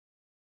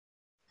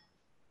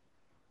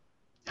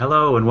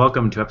Hello and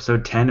welcome to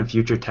episode 10 of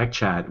Future Tech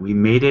Chat. We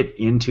made it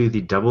into the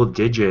double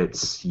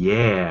digits.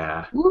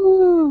 Yeah.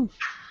 Woo!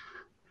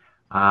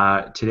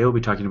 Today we'll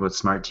be talking about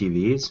smart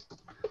TVs.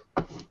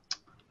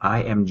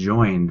 I am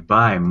joined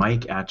by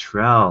Mike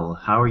Attrell.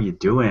 How are you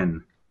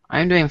doing?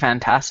 I'm doing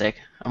fantastic.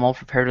 I'm all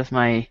prepared with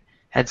my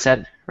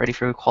headset, ready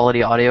for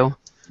quality audio.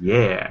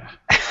 Yeah.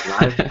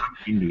 Live from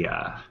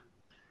India.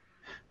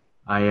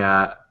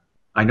 I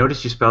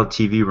noticed you spelled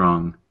TV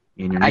wrong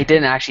in your I nickname.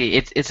 didn't actually.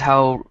 It's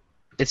how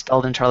it's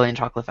spelled in Charlie and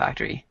Chocolate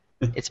Factory.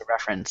 It's a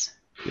reference.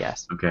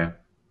 Yes. Okay,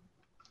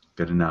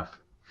 good enough.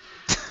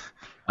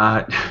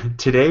 Uh,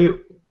 Today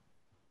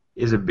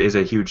is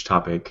a huge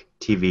topic,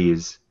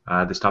 TVs.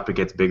 This topic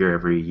gets bigger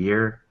every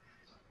year.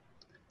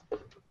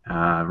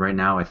 Right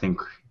now, I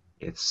think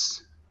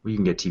it's we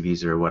can get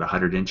TVs that are what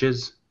 100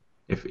 inches,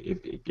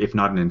 if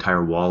not an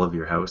entire wall of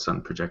your house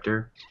on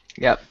projector.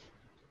 Yep.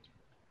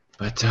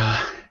 But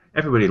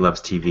everybody loves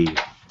TV.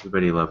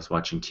 Everybody loves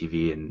watching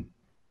TV, and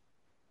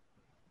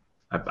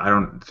I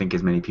don't think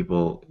as many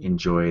people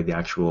enjoy the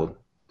actual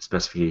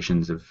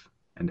specifications of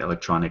and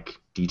electronic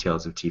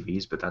details of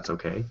TVs, but that's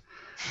okay.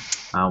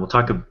 We'll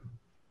talk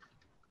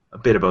a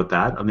bit about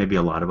that, or maybe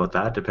a lot about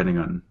that, depending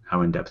on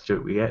how in depth to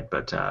it we get.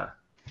 But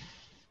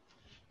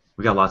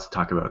we got lots to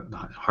talk about: the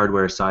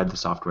hardware side, the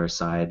software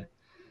side,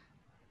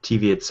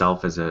 TV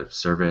itself as a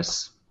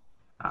service.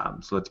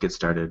 So let's get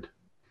started.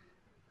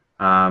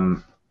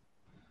 Um,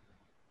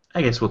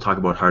 I guess we'll talk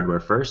about hardware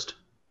first.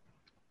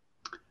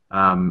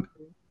 Um,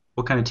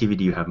 what kind of TV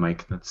do you have,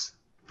 Mike? That's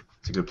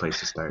a good place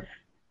to start.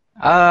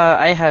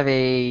 I have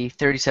a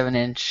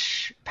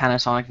 37-inch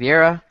Panasonic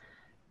Viera,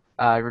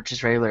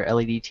 just regular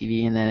LED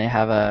TV, and then I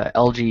have a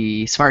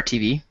LG Smart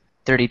TV,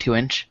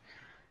 32-inch,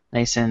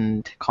 nice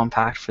and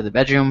compact for the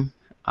bedroom,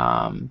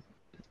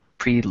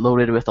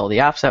 preloaded with all the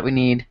apps that we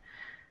need.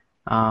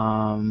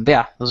 But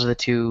yeah, those are the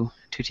two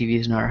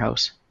TVs in our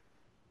house.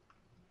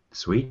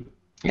 Sweet.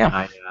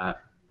 Yeah. I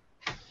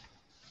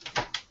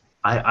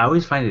I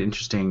always find it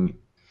interesting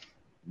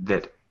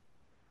that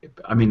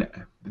I mean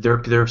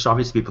there's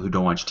obviously people who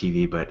don't watch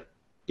TV, but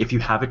if you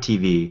have a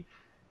TV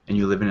and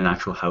you live in an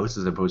actual house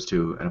as opposed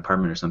to an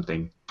apartment or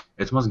something,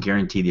 it's almost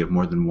guaranteed you have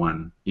more than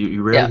one.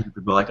 You rarely Yeah. hear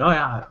people like, oh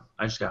yeah,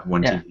 I just got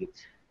one Yeah. TV.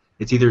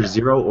 It's either Yeah.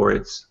 zero or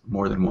it's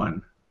more than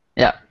one.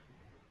 Yeah.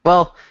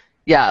 Well,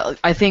 yeah,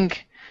 I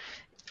think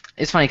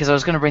it's funny because I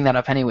was going to bring that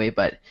up anyway,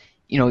 but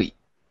you know,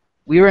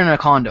 we were in a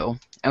condo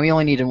and we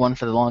only needed one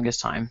for the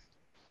longest time.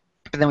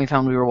 But then we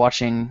found we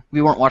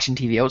weren't watching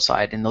TV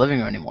outside in the living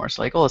room anymore.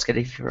 So like, oh, let's get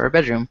a TV for our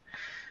bedroom.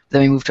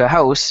 Then we moved to a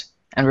house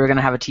and we were going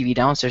to have a TV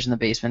downstairs in the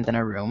basement in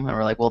our room. And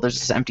we're like, well, there's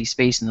this empty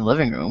space in the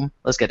living room.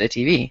 Let's get a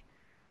TV.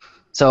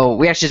 So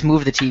we actually just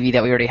moved the TV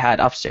that we already had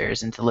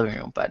upstairs into the living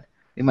room, but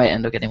we might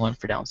end up getting one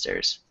for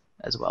downstairs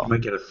as You well.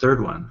 might get a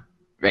third one.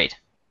 Right.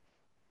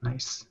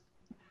 Nice.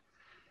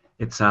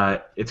 It's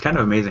kind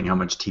of amazing how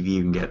much TV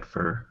you can get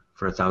for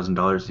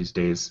 $1,000 these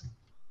days.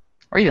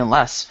 Or even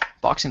less.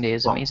 Boxing Day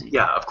is Well, amazing.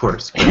 yeah, of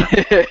course.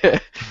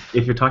 But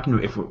if you're talking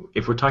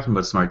if we're talking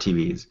about smart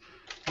TVs,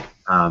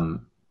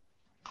 um,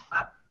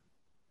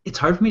 it's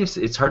hard for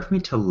me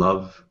to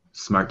love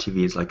smart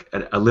TVs like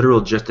a literal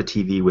just a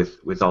TV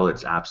with all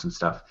its apps and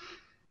stuff.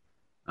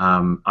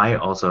 I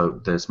also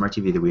the smart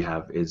TV that we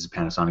have is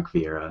Panasonic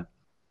Viera,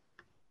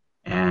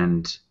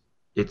 and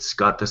it's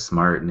got the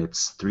smart and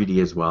it's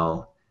 3D as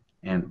well.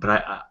 And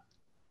but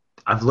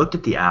I've looked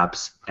at the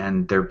apps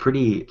and they're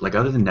pretty like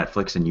other than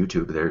Netflix and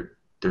YouTube,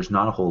 there's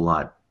not a whole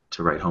lot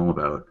to write home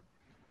about.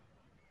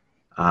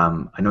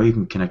 I know you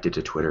can connect it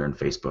to Twitter and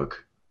Facebook,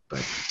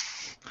 but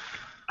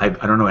I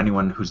don't know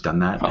anyone who's done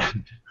that. Oh.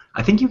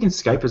 I think you can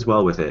Skype as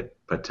well with it,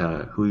 but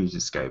who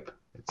uses Skype?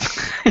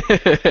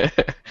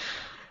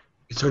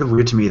 It's sort of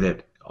weird to me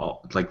that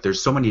like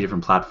there's so many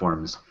different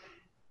platforms,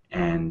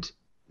 and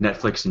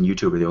Netflix and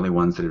YouTube are the only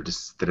ones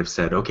that have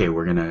said, okay,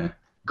 we're gonna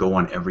go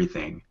on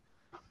everything.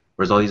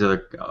 Whereas all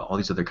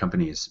these other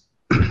companies,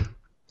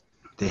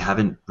 they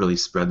haven't really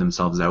spread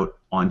themselves out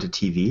onto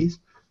TVs.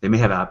 They may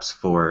have apps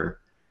for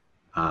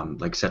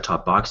like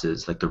set-top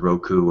boxes, like the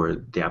Roku or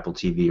the Apple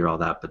TV or all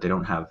that, but they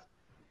don't have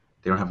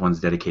ones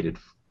dedicated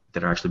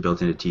that are actually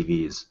built into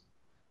TVs.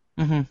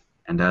 hmm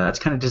And that's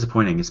kind of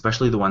disappointing,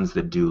 especially the ones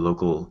that do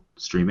local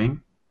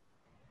streaming,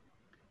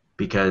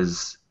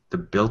 because the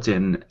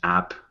built-in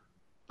app,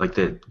 like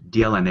the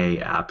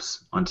DLNA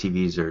apps on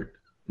TVs, are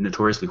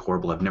notoriously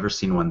horrible. I've never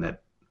seen one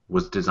that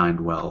was designed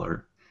well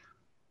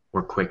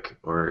or quick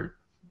or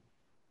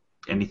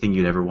anything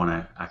you'd ever want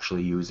to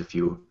actually use if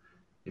you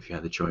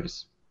had the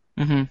choice.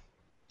 hmm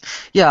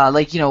Yeah,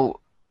 like,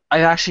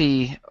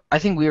 I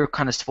think we were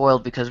kind of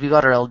spoiled because we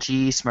got our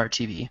LG Smart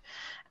TV,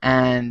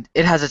 and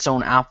it has its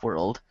own app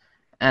world.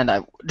 And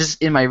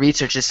just in my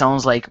research, it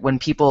sounds like when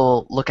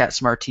people look at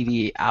smart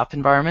TV app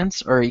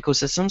environments or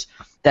ecosystems,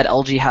 that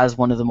LG has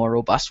one of the more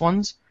robust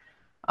ones.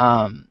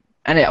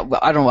 And yeah, well,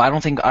 I don't know. I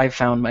don't think I've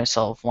found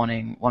myself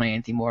wanting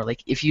anything more.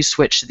 Like if you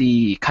switch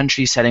the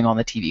country setting on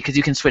the TV, because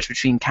you can switch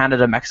between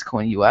Canada, Mexico,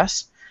 and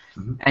US,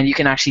 Hmm. and you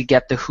can actually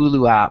get the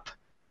Hulu app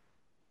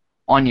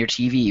on your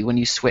TV when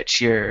you switch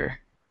your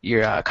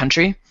your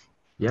country,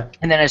 Yeah.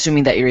 and then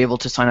assuming that you're able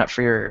to sign up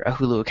for your a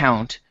Hulu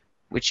account,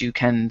 which you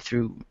can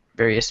through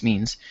various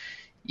means,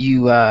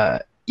 you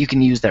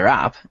can use their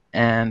app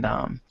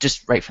and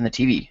just right from the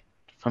TV,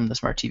 from the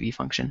smart TV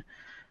function.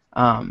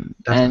 That's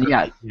And without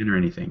yeah, VPN or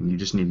anything. You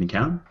just need an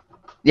account.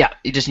 yeah,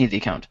 you just need the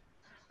account.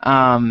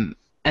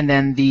 And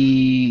then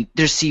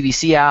there's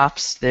CBC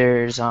apps,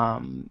 there's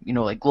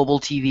like global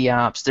TV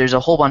apps, there's a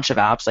whole bunch of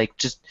apps like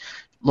just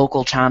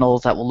local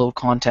channels that will load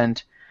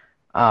content,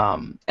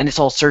 and it's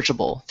all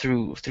searchable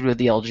through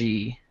the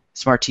LG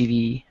Smart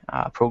TV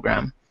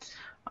program.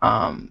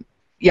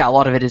 Yeah, a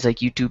lot of it is like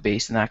YouTube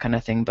based and that kind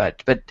of thing,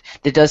 but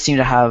it does seem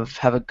to have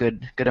a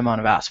good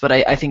amount of apps. But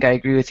I think I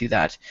agree with you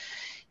that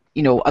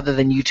other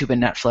than YouTube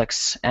and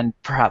Netflix and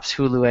perhaps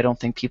Hulu, I don't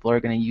think people are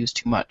going to use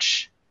too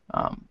much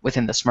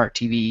within the smart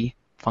TV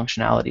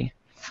functionality.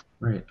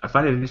 Right. I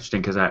find it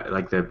interesting because I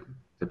like the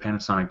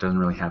Panasonic doesn't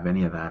really have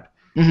any of that.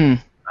 Hmm.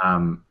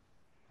 Um,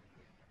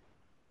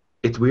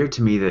 it's weird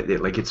to me that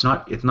it's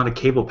not a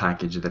cable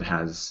package that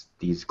has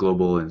these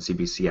global and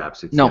CBC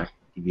apps. It's the No. actual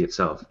TV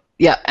itself.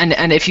 Yeah,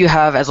 and if you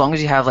have, as long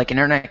as you have like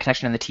internet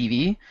connection in the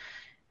TV,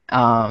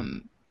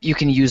 you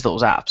can use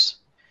those apps.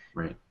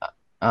 Right.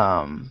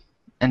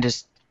 And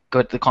just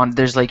go to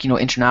there's like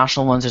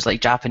international ones, there's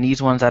like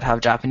Japanese ones that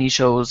have Japanese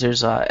shows,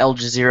 there's Al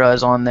Jazeera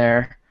is on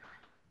there.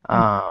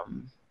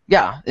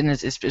 Yeah, and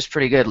it's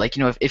pretty good, like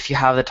if you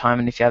have the time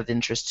and if you have the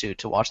interest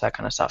to watch that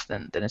kind of stuff,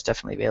 then it's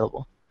definitely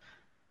available.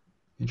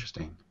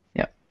 Interesting.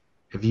 Yeah.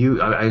 Have you?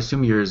 I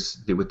assume yours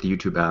with the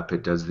YouTube app,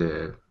 it does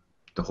the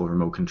whole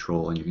remote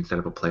control, and you can set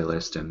up a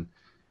playlist, and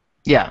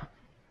Yeah.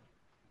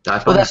 I Well,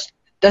 find that's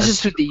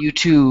just through the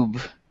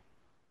YouTube.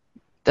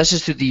 That's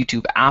just through the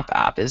YouTube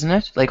app, isn't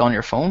it? Like on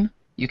your phone,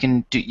 you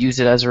can use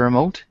it as a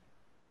remote.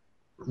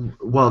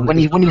 well, When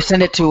you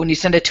send it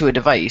to a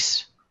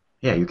device.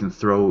 yeah, you can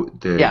throw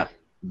the Yeah.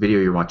 video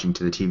you're watching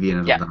to the TV, and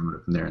it'll Yeah. download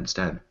it from there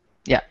instead.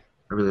 Yeah.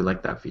 I really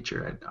like that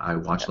feature. I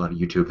watch a lot of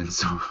YouTube, and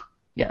so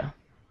Yeah.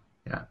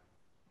 yeah.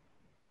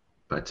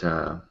 But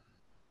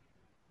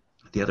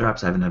the other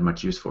apps I haven't had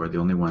much use for. The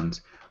only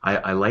ones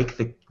I like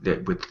with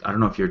I don't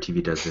know if your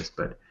TV does this,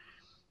 but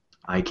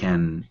I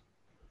can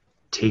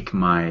take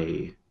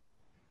my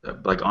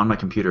like on my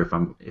computer if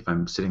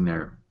I'm sitting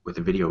there with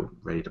a video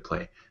ready to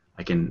play,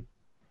 I can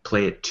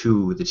play it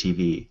to the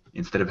TV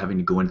instead of having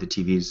to go into the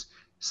TV's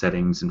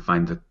settings and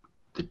find the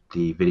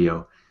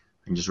video.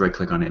 I can just right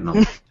click on it and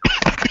I'll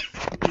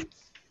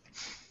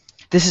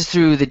This is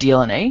through the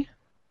DLNA.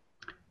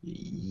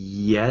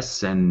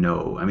 yes and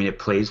no. I mean, it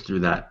plays through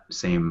that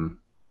same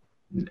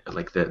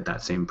that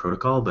same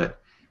protocol,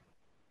 but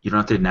you don't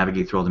have to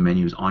navigate through all the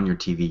menus on your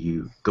TV.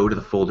 You go to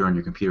the folder on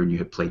your computer and you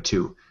hit play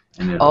to,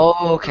 and it'll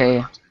Oh,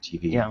 okay. to the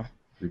TV Yeah.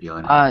 through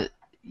DLNA.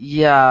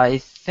 Yeah, I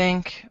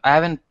think I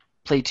haven't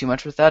played too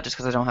much with that just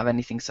because I don't have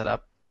anything set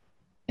up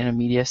in a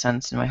media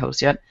sense in my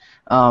house yet.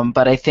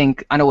 But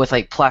I know with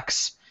like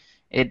Plex,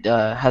 it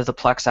has the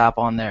Plex app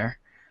on there.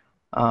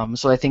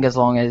 So I think as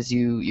long as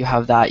you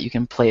have that, you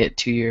can play it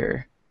to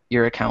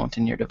your account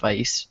and your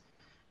device.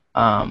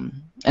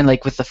 And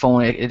like with the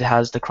phone, it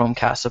has the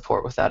Chromecast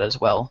support with that as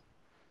well.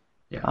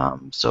 Yeah.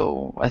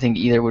 So I think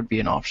either would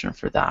be an option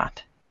for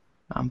that.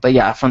 But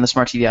yeah, from the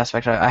smart TV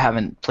aspect, I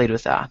haven't played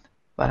with that.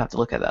 But I'd have to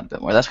look at that a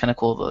bit more. That's kind of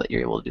cool though, that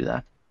you're able to do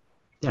that.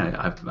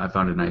 Yeah, I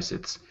found it nice.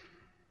 It's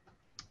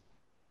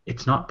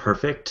not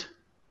perfect,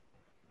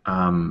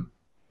 and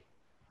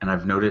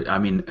I've noted. I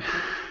mean,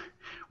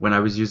 when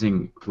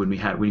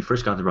we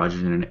first got the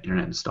Rogers internet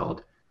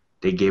installed,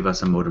 they gave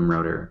us a modem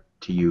router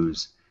to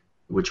use,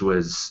 which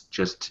was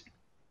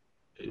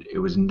it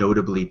was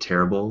notably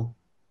terrible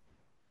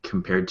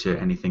compared to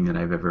anything that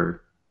I've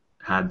ever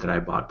had that I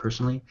bought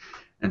personally.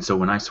 And so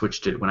when I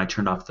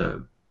turned off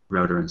the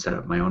router and set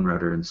up my own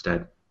router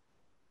instead,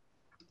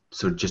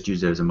 so just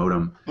use it as a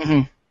modem,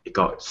 Hmm. it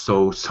got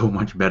so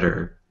much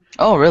better.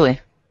 Oh, really?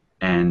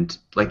 And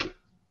like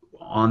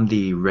on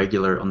the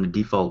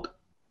default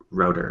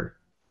router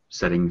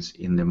settings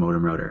in the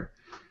modem router,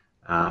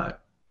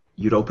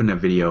 you'd open a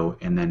video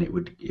and then it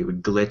would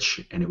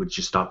glitch and it would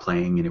just stop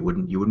playing and you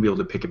wouldn't be able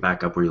to pick it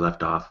back up where you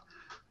left off.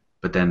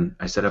 But then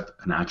I set up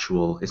an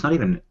actual. It's not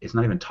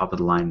even top of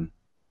the line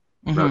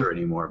router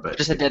anymore, but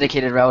Just a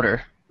dedicated router.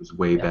 it was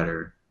way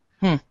better.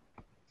 Hmm.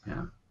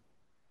 Yeah.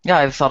 Yeah,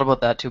 I've thought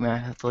about that too, man. I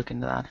have to look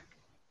into that.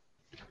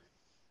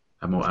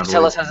 I've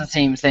TELUS has the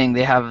same thing.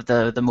 They have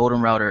the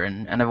modem router,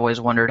 and I've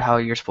always wondered how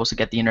you're supposed to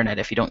get the internet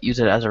if you don't use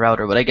it as a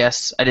router. But I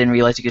guess I didn't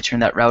realize you could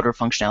turn that router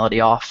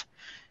functionality off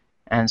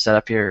and set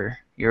up your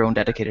own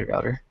dedicated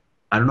router.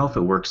 I don't know if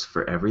it works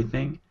for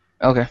everything.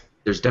 Okay.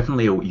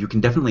 You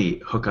can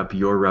definitely hook up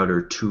your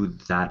router to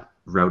that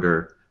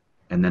router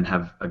and then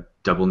have a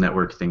double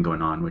network thing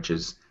going on, which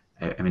is,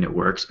 I mean, it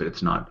works, but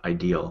it's not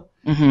ideal.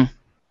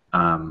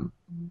 Mm-hmm.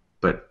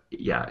 But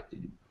yeah,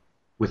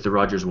 with the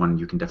Rogers one,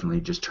 you can definitely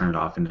just turn it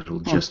off and it'll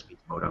just be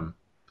modem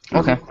through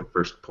Okay. the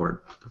first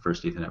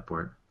Ethernet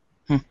port.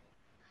 Hmm.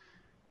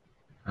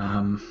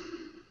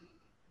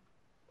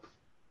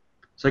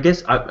 So I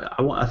guess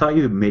I thought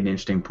you made an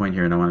interesting point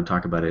here, and I want to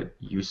talk about it.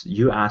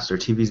 You asked, are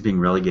TVs being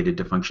relegated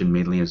to function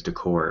mainly as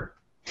decor?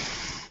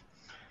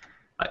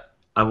 I,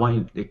 I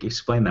want you to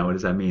explain that. What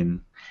does that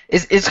mean?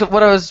 It's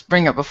what I was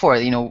bringing up before.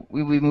 You know,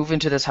 we move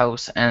into this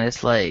house, and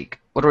it's like,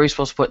 what are we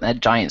supposed to put in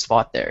that giant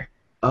spot there?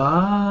 And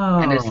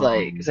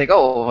Oh, it's like,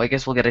 oh, I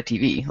guess we'll get a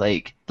TV.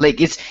 Like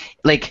it's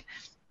like,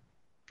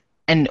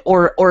 and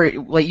or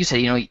like you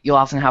said, you know, you'll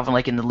often have them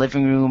like in the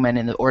living room and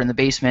in the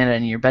basement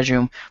and in your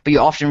bedroom, but you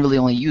often really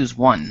only use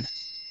one.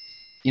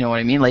 You know what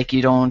I mean? Like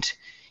you don't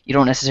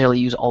necessarily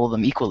use all of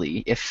them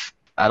equally, if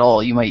at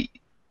all. You might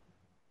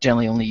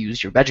generally only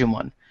use your bedroom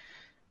one.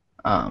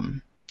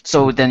 Um,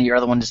 so then your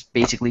other one is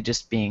basically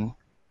just being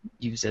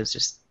used as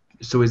just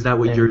so is that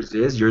what there. yours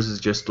is? Yours is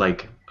just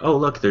like, oh,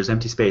 look, there's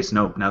empty space.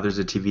 Nope, now there's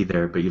a TV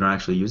there, but you don't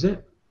actually use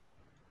it?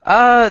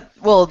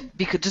 Well,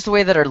 because just the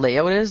way that our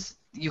layout is,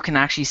 you can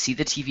actually see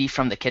the TV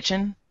from the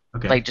kitchen,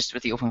 Okay. like just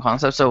with the open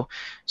concept. So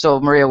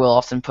Maria will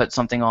often put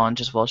something on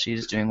just while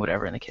she's doing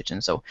whatever in the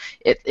kitchen. So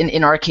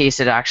in our case,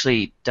 it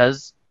actually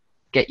does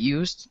get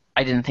used.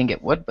 I didn't think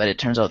it would, but it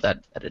turns out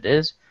that it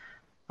is.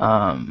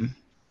 Um,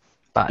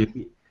 but It'd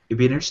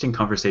be an interesting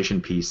conversation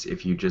piece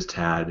if you just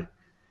had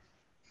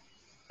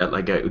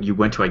you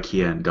went to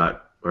IKEA and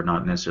got, or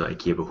not necessarily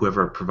IKEA, but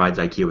whoever provides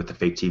IKEA with the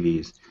fake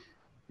TVs,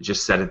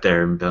 just set it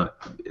there and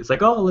it's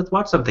like, oh, let's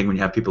watch something when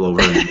you have people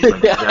over, and it's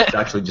like yeah. that's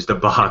actually just a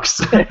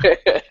box.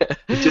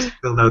 It just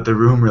filled out the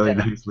room really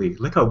Yeah. nicely.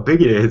 Look how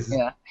big it is.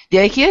 Yeah. The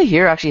IKEA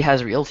here actually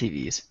has real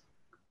TVs.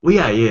 Well,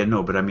 yeah,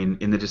 no, but I mean,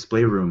 in the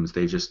display rooms,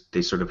 they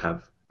sort of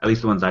have, at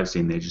least the ones I've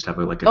seen, they just have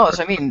like a No, card.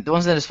 so I mean, the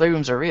ones in the display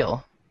rooms are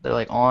real. They're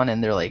like on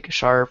and they're like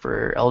Sharp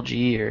or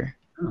LG or.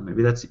 Oh,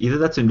 maybe that's either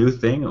that's a new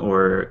thing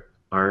or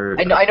our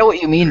I know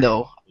what you mean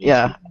though.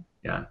 Yeah,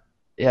 yeah.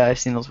 yeah, I've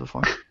seen those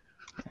before.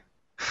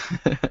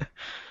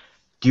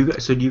 Do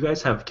you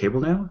guys have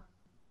cable now?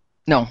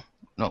 No,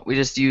 no, we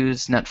just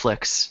use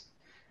Netflix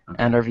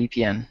Okay. and our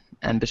VPN,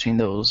 and between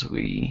those,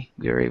 we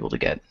are able to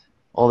get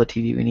all the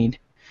TV we need.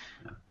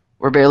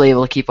 We're barely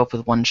able to keep up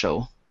with one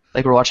show.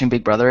 Like we're watching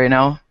Big Brother right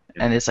now,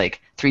 Yeah. and it's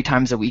like 3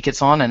 times a week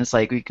it's on, and it's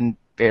like we can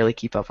barely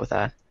keep up with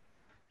that.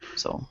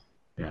 So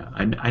Yeah,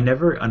 I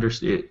never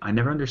understood. I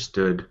never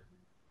understood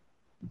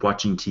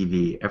watching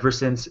TV ever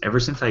since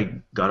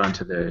I got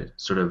onto the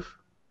sort of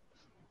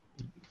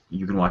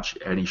you can watch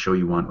any show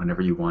you want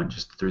whenever you want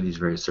just through these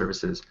various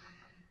services.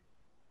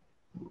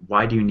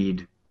 Why do you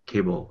need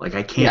cable? Like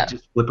I can't yeah,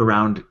 just flip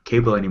around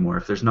cable anymore.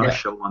 If there's not a yeah,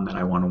 show on that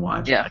I want to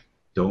watch, yeah. I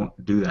don't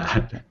do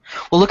that.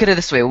 Well, look at it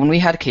this way: when we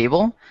had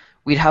cable,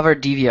 we'd have our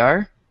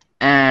DVR,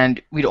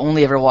 and we'd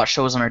only ever watch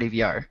shows on our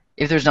DVR.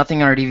 If there's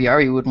nothing on our DVR,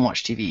 we wouldn't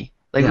watch TV.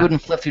 Like we Yeah,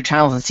 wouldn't flip through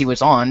channels and see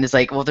what's on. It's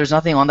like, well, if there's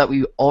nothing on that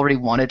we already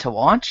wanted to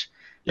watch,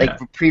 like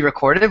yeah,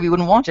 pre-recorded, we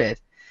wouldn't watch it.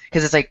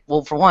 Because it's like,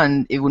 well, for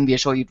one, it wouldn't be a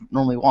show you'd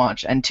normally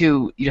watch, and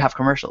two, you'd have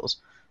commercials.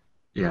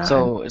 yeah. And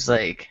So it's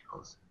like,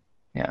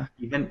 yeah,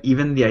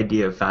 even the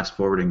idea of fast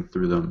forwarding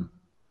through them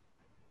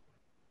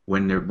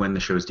when the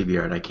show's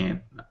DVR'd, I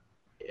can't.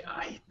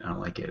 I don't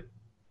like it.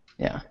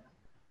 yeah,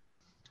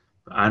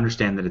 I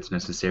understand that it's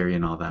necessary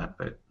and all that,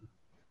 but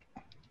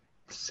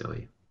it's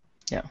silly.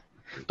 yeah.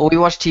 But we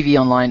watch TV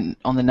online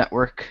on the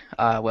network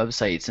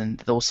websites, and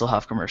they'll still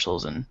have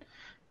commercials, and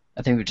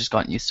I think we've just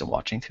gotten used to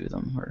watching through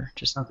them, or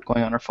just Okay.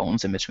 going on our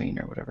phones in between,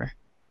 or whatever.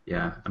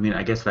 Yeah, I mean,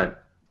 I guess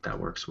that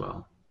works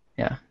well.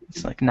 Yeah,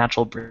 it's like a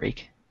natural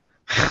break.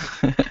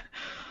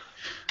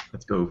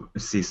 Let's go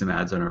see some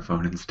ads on our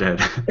phone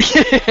instead.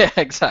 Yeah,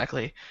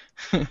 exactly.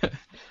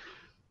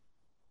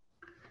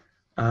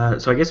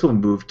 So I guess we'll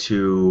move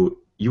to.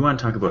 You want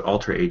to talk about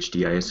Ultra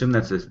HD? I assume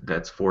that's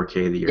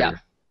 4K that Yeah,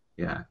 you're.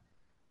 Yeah.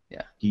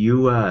 yeah, Do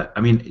you? I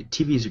mean,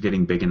 TVs are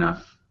getting big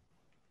enough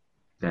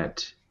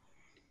that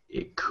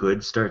it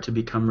could start to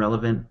become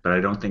relevant, but I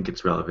don't think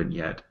it's relevant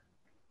yet.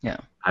 yeah,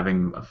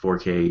 Having a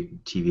 4K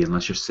TV,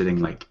 unless you're sitting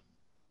like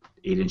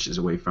 8 inches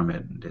away from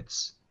it, and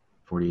it's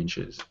 40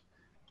 inches.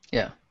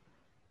 yeah.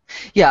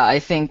 Yeah, I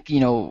think,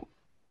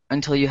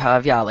 until you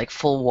have, yeah, like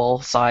full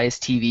wall size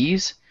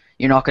TVs,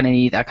 you're not going to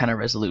need that kind of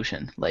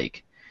resolution.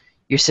 Like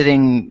you're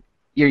sitting,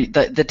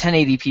 the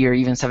 1080p or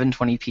even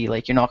 720p,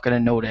 like you're not going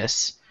to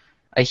notice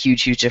a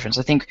huge difference.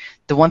 I think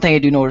the one thing I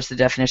do notice the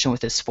definition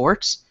with is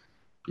sports,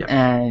 Yep.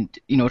 and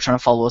trying to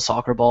follow a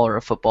soccer ball or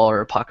a football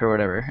or a puck or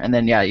whatever, and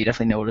then yeah, you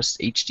definitely notice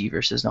HD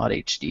versus not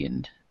HD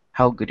and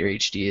how good your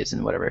HD is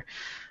and whatever.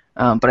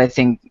 But I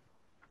think,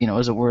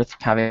 is it worth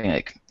having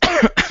like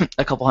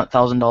a couple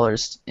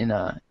 $1,000 in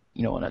a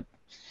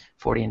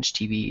 40-inch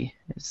TV?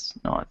 Is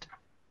not.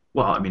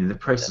 Well, I mean, the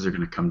prices are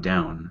going to come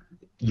down.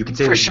 You can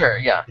say For the sure,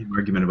 yeah. same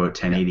argument about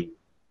Yeah. 1080.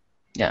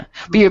 Yeah.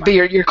 But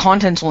your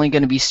content's only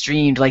going to be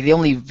streamed, like they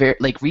only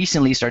like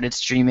recently started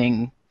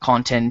streaming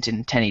content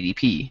in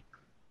 1080p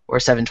or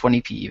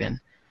 720p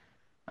even.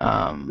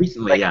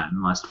 Recently, Like yeah, in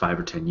the last 5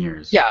 or 10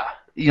 years. yeah,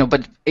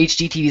 but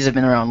HD TVs have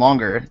been around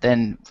longer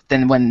than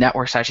when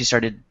networks actually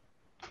started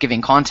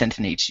giving content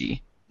in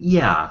HD.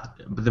 Yeah,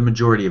 but the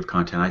majority of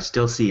content, I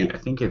still see. Yeah. I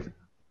think if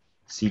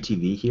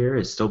CTV here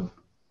is still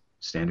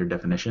standard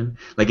definition.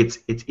 Like it's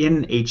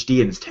in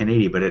HD and it's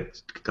 1080, but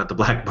it's got the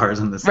black bars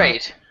on the side.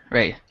 Right.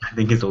 Right. I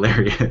think it's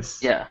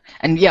hilarious. Yeah.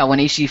 And yeah, when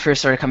HD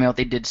first started coming out,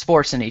 they did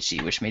sports in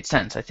HD, which made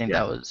sense. I think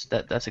Yeah.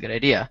 that's a good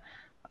idea.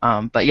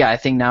 But yeah, I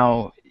think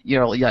now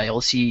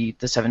you'll see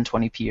the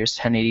 720p or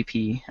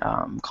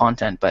 1080p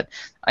content, but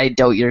I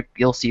doubt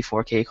you'll see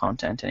 4K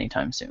content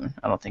anytime soon.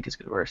 I don't think it's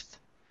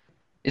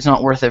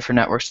not worth it for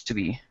networks to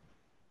be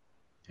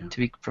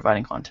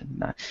providing content in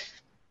that.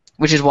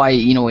 Which is why,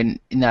 in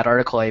that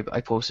article I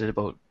posted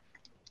about,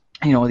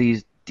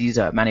 these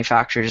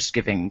manufacturers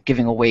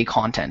giving away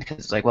content, because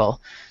it's like,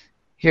 well,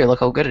 here,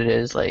 look how good it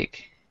is.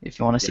 Like, if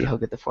you want to see how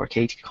good the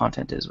 4K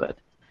content is,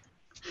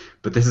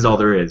 But this is all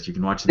there is. You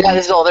can watch. Yeah,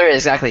 this is all there is.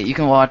 Exactly. You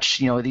can watch,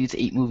 these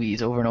 8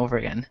 movies over and over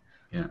again.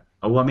 Yeah.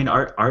 Oh, well, I mean,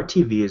 our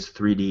TV is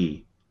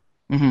 3D,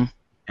 Mm-hmm.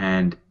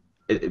 and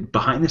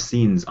behind the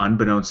scenes,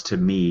 unbeknownst to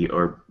me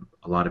or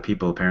a lot of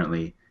people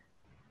apparently,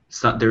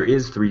 there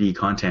is 3D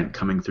content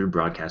coming through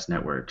broadcast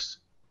networks.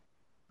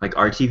 Like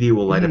our TV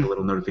will light up a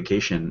little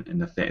notification in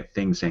the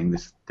thing saying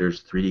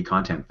there's 3D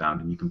content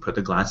found, and you can put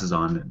the glasses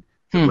on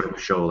and whatever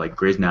show, like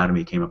Grey's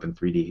Anatomy came up in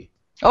 3D.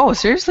 Oh,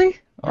 seriously?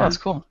 Oh, Yeah. that's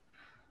cool.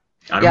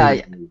 I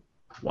don't know.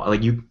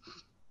 Like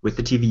with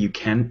the TV,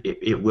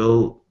 it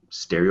will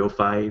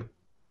stereoify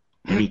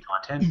any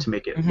content to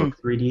make it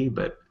look 3D,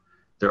 but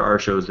there are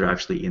shows that are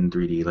actually in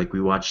 3D. Like we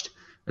watched,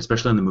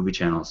 especially on the movie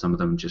channel, some of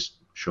them just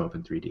show up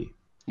in 3D.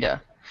 Yeah.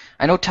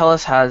 I know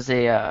TELUS has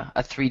a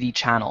 3D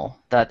channel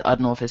that, I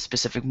don't know if it's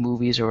specific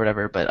movies or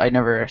whatever, but I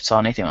never saw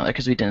anything on it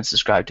because we didn't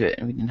subscribe to it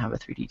and we didn't have a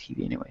 3D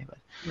TV anyway. But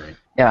Right.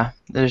 yeah,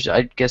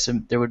 I guess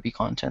there would be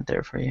content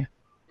there for you.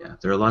 Yeah,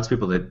 there are lots of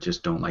people that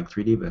just don't like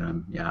 3D, but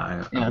I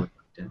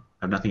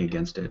have nothing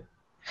against it.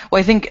 Well,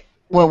 I think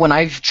when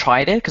I've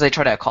tried it, because I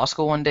tried it at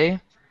Costco one day,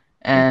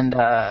 and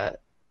I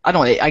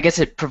don't know, I guess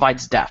it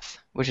provides depth,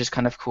 which is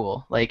kind of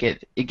cool. Like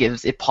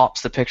it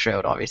pops the picture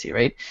out, obviously,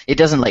 right? It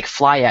doesn't like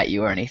fly at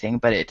you or anything,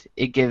 but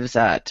it gives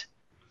that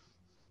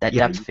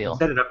depth You feel.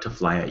 set it up to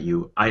fly at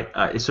you. I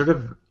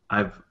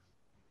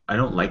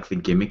don't like the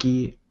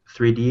gimmicky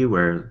 3D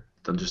where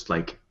they'll just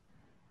like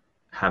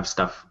have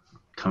stuff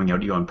coming out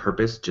at you on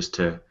purpose just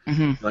to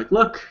like,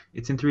 look,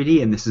 it's in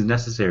 3D and this is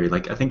necessary.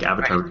 Like I think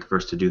Avatar was the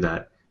first to do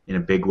that in a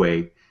big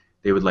way.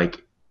 They would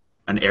like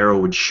an arrow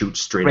would shoot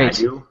straight at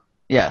you.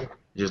 Yeah.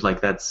 Just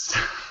like that's.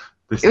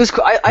 It was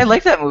cool. I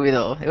liked that movie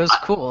though. It was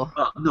cool.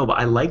 No, but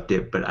I liked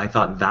it. But I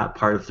thought that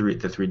part of the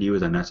 3D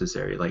was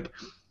unnecessary. Like.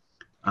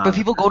 But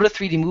people go to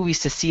 3D movies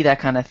to see that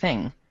kind of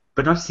thing.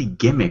 But not to see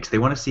gimmicks. They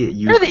want to see it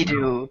used. Sure they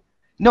do.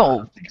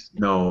 No.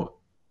 No.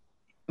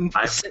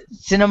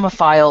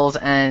 Cinemaphiles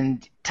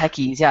and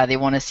techies, yeah, they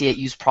want to see it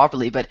used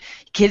properly. But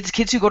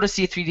kids who go to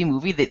see a 3D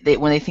movie, they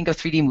when they think of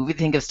 3D movie, they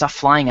think of stuff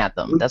flying at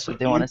them. That's what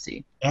they want to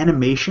see.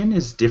 Animation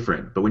is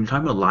different, but when you're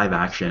talking about live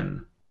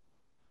action,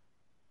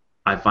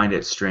 I find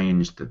it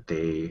strange that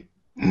they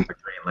are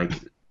trying, like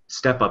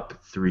step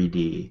up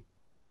 3D.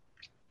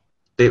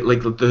 They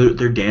like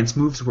their dance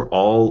moves were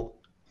all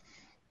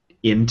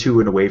into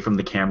and away from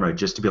the camera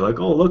just to be like,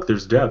 oh look,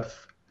 there's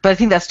depth. But I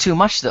think that's too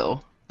much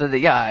though.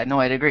 Yeah, no,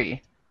 I'd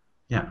agree.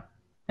 Yeah.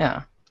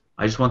 Yeah.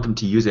 I just want them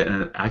to use it,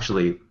 and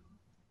actually,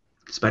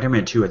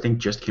 Spider-Man 2 I think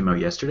just came out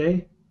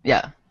yesterday.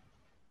 Yeah.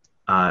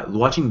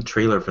 Watching the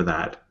trailer for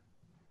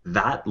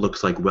that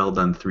looks like well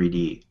done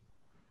 3D.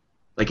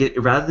 Like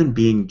rather than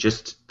being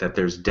just that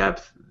there's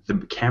depth, the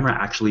camera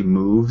actually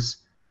moves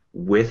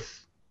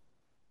with.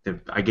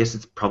 I guess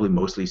it's probably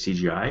mostly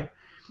CGI,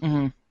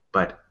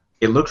 but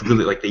it looked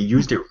really like they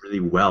used it really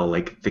well.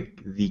 Like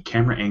the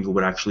camera angle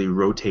would actually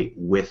rotate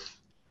with.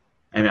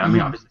 I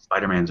mean, obviously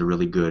Spider-Man's a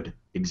really good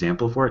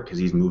example for it because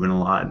he's moving a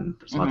lot and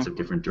there's lots of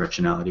different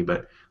directionality.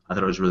 But I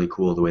thought it was really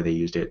cool the way they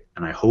used it,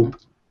 and I hope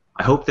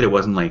that it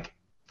wasn't like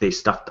they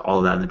stuffed all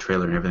of that in the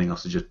trailer and everything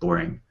else is just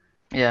boring.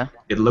 Yeah.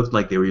 It looked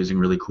like they were using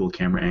really cool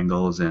camera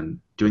angles and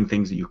doing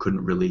things that you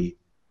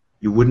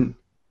wouldn't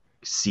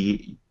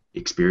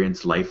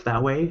experience life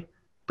that way,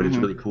 but it's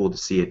really cool to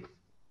see it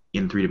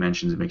in 3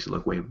 dimensions. It makes it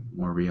look way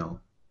more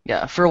real.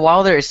 Yeah, for a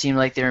while there, it seemed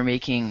like they're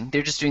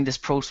just doing this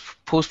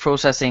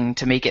post-processing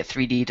to make it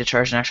 3D to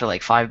charge an extra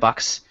like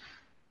 $5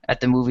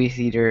 at the movie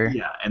theater.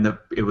 Yeah, and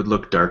it would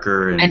look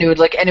darker and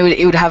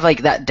it would have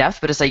like that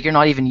depth, but it's like you're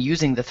not even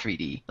using the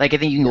 3D. Like I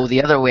think you can go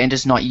the other way and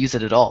just not use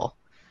it at all.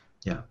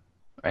 Yeah.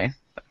 Right.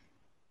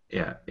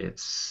 Yeah,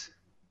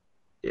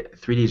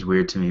 3D is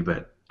weird to me,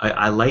 but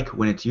I like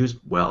when it's used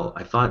well.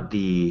 I thought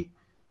the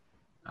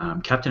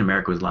Captain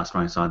America was the last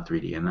one I saw in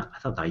 3D, and I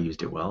thought that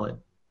used it well.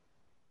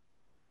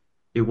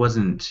 It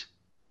wasn't.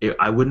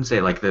 I wouldn't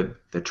say like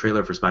the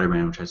trailer for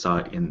Spider-Man, which I saw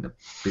in the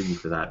preview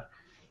for that,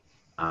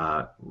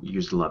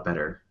 used a lot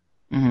better.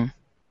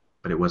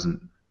 But it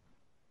wasn't.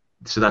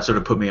 So that sort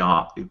of put me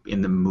off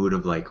in the mood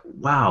of like,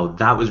 wow,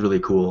 that was really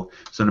cool.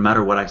 So no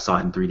matter what I saw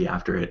in 3D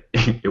after it,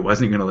 it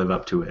wasn't going to live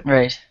up to it.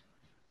 Right.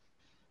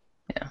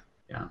 Yeah.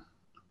 Yeah.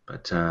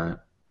 But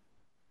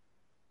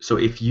so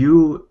if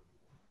you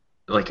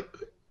like,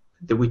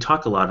 we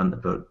talk a lot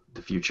about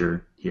the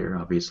future here,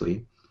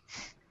 obviously.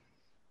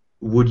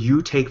 would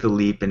you take the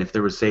leap? And if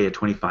there was, say, a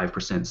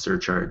 25%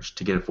 surcharge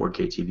to get a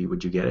 4K TV,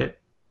 would you get it?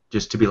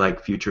 Just to be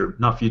like future,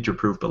 not future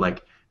proof, but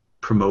like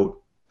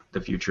promote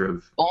the future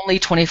of. Only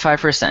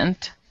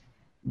 25%.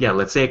 Yeah,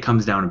 let's say it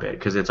comes down a bit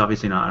because it's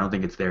obviously not. I don't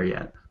think it's there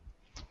yet.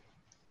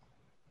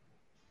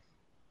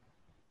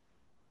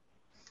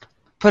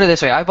 Put it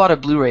this way, I bought a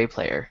Blu-ray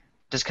player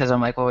just because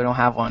I'm like, well, we don't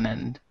have one,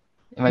 and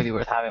it might be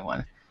worth having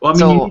one. Well, I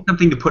mean, you So, need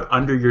something to put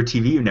under your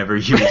TV you never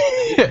use.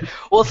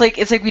 well, it's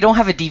like we don't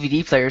have a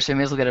DVD player, so we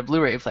may as well get a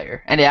Blu-ray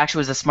player. And it actually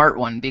was a smart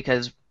one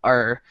because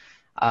our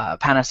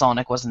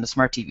Panasonic wasn't a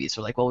smart TV.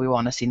 So like, well, we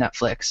want to see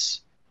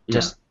Netflix Yeah.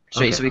 just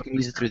Okay. so we can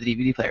use it through the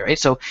DVD player, right?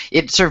 So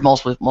it served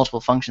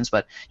multiple functions.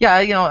 But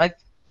yeah,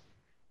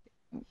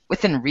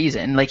 within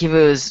reason, like if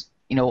it was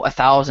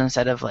 1,000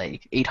 instead of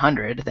like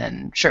 800,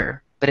 then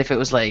sure. But if it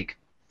was like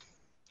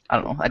I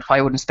don't know, I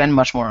probably wouldn't spend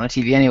much more on a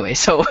TV anyway.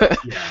 So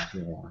Yeah.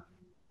 Yeah.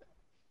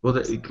 Well,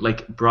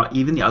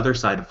 even the other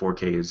side of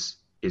 4K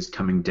is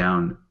coming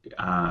down.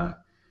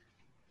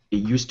 It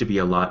used to be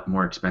a lot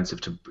more expensive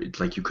to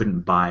like you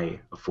couldn't buy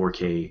a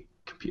 4K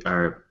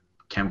or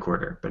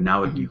camcorder, but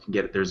now Mhm. you can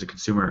get there's a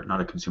consumer,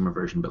 not a consumer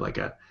version, but like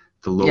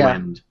the low Yeah.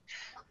 end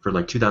for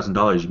like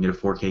 $2,000 you can get a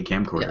 4K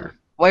camcorder. Yeah.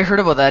 Well, I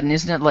heard about that, and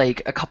isn't it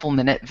like a couple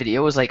minute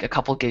video is like a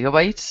couple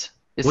gigabytes?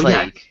 It's Well, yeah,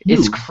 like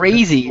it's huge.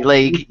 crazy.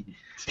 Like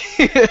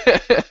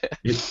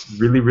It's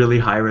really, really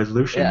high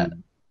resolution. Yeah.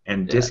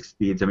 And Yeah. disk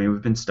speeds. I mean,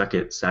 we've been stuck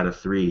at SATA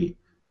 3,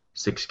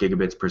 6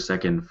 gigabits per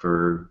second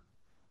for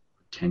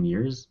 10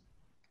 years.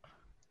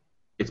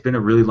 It's been a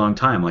really long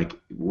time. Like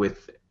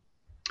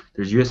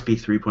there's USB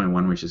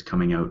 3.1, which is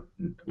coming out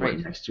Right.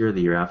 next year, or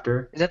the year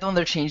after, Is that the one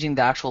they're changing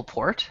the actual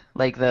port?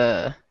 Like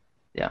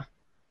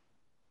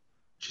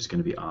which is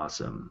going to be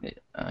awesome.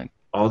 well,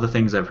 All the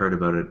things I've heard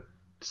about it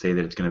say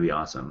that it's going to be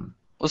awesome.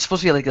 it's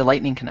supposed to be like the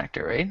lightning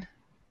connector, right?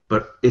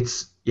 But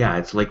it's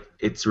like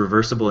it's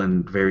reversible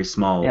and very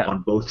small Yeah.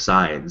 on both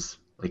sides.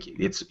 Like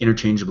it's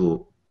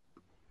interchangeable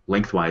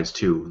lengthwise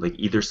too. Like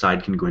either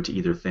side can go into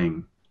either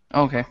thing,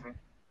 Okay.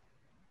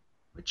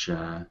 which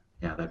yeah,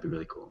 that'd be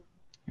really cool.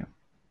 Yeah.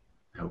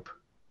 I hope.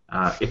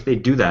 If they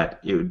do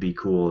that, it would be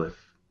cool if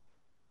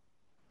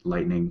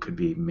Lightning could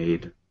be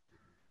made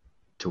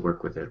to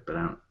work with it,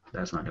 but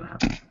that's not gonna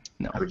happen.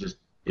 No.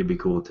 It'd be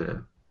cool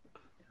to.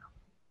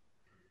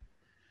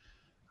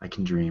 I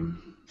can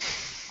dream.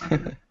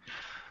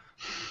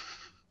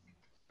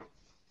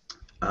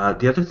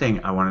 The other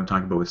thing I want to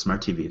talk about with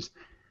smart TVs,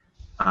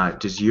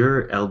 does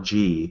your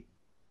LG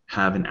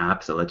have an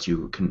app that lets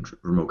you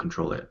remote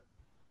control it?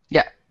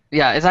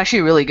 Yeah, it's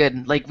actually really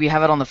good. Like we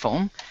have it on the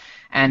phone,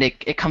 and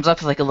it comes up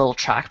with like a little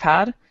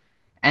trackpad,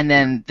 and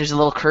then there's a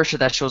little cursor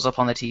that shows up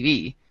on the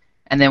TV,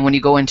 and then when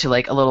you go into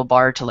like a little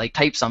bar to like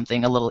type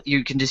something,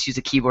 you can just use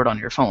a keyboard on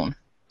your phone.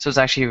 So it's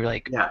actually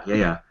like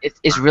Yeah.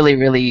 it's really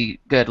really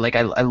good. Like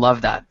I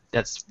love that.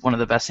 That's one of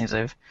the best things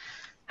I've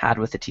had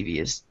with the TV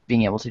is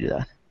being able to do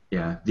that.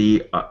 Yeah.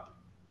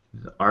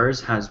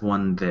 Ours has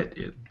one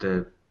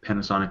the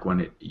Panasonic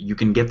one. You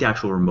can get the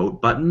actual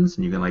remote buttons,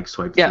 and you can like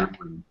swipe Yeah.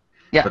 through.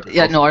 Yeah, But there's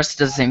yeah. also- No, ours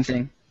does the same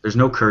thing. There's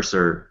no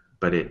cursor,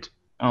 but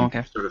Oh,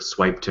 okay. sort of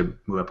swipe to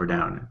move up or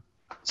down.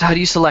 So how do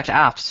you select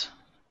apps?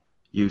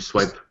 You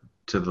swipe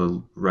to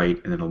the right,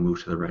 and it'll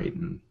move to the right,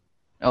 and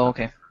Oh,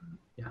 okay.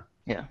 Yeah.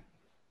 Yeah.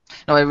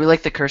 No, I really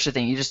like the cursor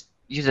thing. You just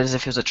use it as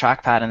if it was a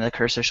trackpad, and the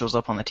cursor shows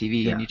up on the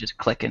TV, Yeah. and you just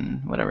click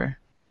and whatever.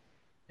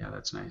 yeah,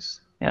 that's nice.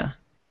 Yeah.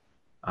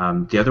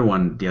 The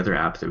other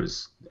app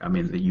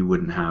that you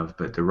wouldn't have,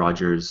 but the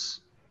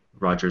Rogers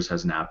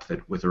has an app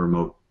that with a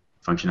remote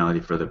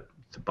functionality for the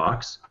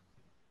box,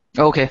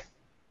 Oh, okay.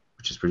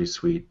 which is pretty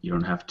sweet. You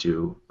don't have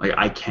to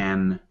I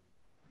can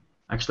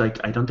actually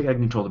I don't think I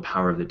can control the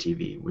power of the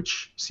TV,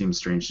 which seems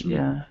strange to me.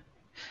 Yeah.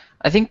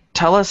 I think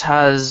TELUS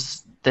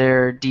has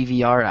their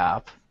DVR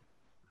app.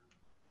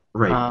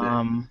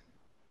 Right.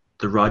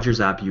 The Rogers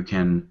app you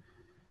can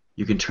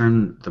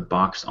turn the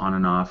box on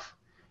and off.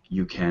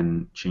 You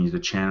can change the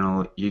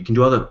channel. You can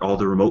do all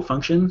the remote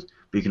functions,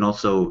 but you can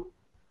also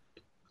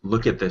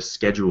look at the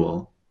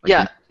schedule.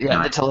 Yeah, the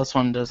not- TELUS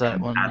one does that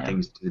and one. add Yeah.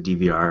 things to the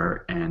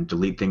DVR and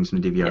delete things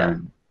from the DVR. Yeah.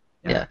 And-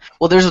 Yeah.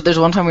 Well, there's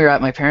one time we were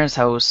at my parents'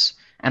 house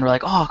and we're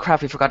like, oh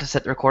crap, we forgot to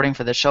set the recording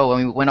for the show,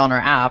 and we went on our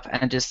app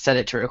and just set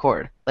it to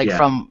record, like Yeah.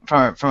 from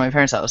my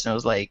parents' house, and it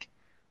was like,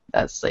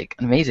 that's like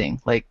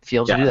amazing, like to be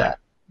able to do that.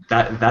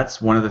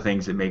 That's one of the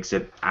things that makes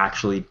it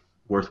actually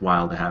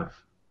worthwhile to have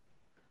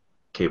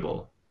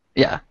cable.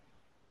 Yeah.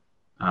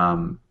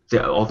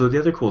 Although the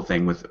other cool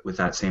thing with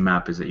that same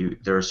app is that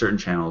there are certain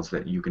channels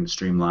that you can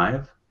stream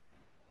live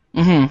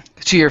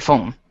To your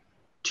phone.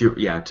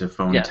 to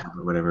phone, Yeah.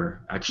 tablet,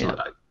 whatever. Actually,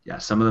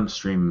 some of them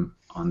stream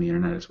on the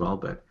internet as well,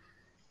 but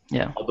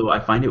Yeah. although I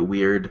find it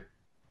weird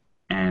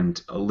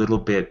and a little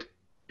bit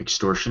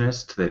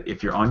extortionist that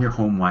if you're on your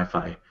home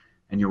Wi-Fi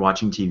and you're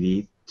watching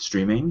TV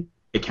streaming,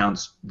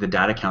 the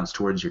data counts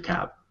towards your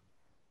cap.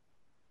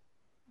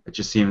 It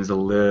just seems a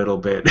little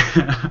bit.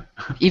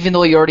 Even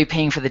though you're already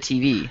paying for the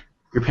TV.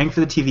 You're paying for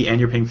the TV and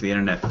you're paying for the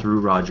internet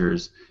through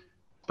Rogers,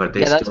 but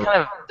they Yeah,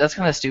 still. that's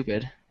kind of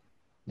stupid.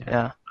 Yeah.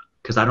 Yeah.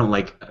 because I don't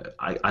like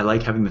I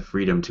like having the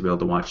freedom to be able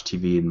to watch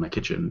TV in my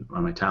kitchen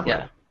on my tablet.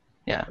 Yeah.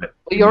 Yeah. But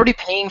Well, you're already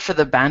paying for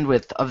the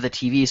bandwidth of the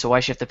TV, so why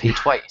should you have to pay yeah,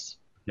 twice?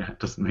 yeah, it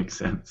doesn't make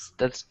sense.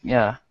 That's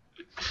yeah.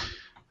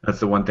 That's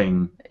the one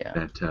thing Yeah.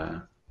 that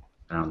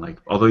I don't like.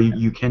 Although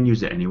you can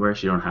use it anywhere,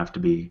 so you don't have to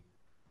be.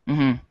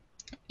 Mhm.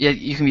 Yeah,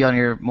 you can be on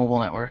your mobile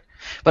network.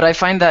 But I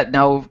find that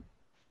now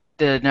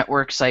the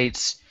network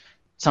sites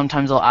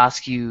sometimes they'll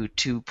ask you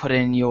to put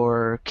in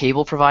your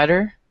cable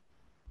provider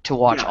to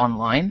watch Yeah,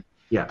 online.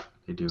 yeah,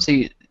 they do. So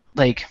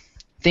like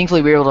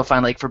thankfully we were able to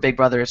find like for Big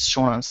Brother it's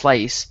shown on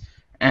Slice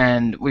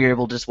and we were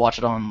able to just watch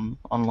it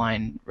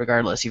online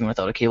regardless even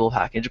without a cable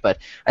package. But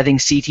I think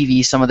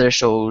CTV some of their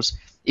shows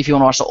if you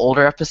want to watch the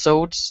older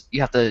episodes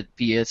you have to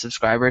be a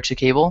subscriber to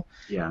cable.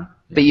 Yeah,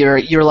 But yeah,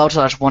 you're allowed to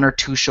watch one or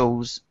two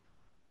shows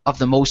of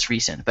the most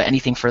recent, but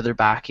anything further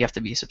back you have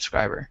to be a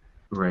subscriber.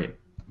 right.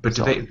 But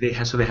do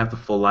So they have the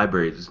full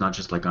library? It's not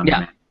just like on yeah,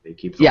 demand. They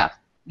keep them. yeah,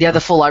 yeah, the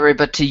full library,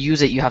 but to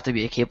use it you have to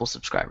be a cable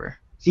subscriber.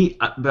 See,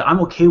 but I'm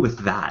okay with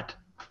that.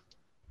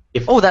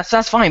 If Oh, that's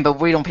fine,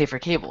 but we don't pay for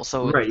cable,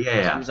 so right, yeah, just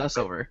yeah. use us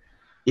over.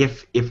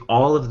 If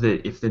all of the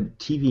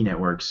TV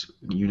networks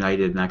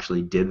united and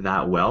actually did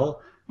that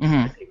well, Hmm.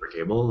 I'd pay for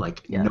cable,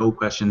 like Yeah, no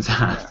questions yeah.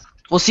 asked.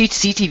 Well,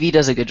 CTV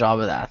does a good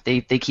job of that.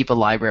 They keep a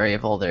library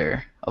of all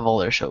their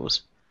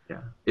shows,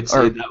 Yeah, it's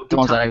or that would the be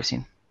ones tough. that I've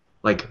seen.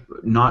 Like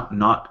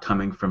not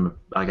coming from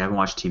like I haven't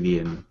watched TV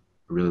in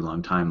a really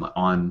long time like,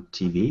 on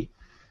TV.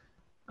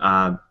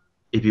 Uh,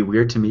 it'd be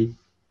weird to me.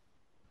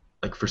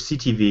 Like for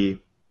CTV,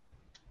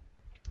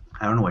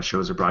 I don't know what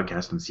shows are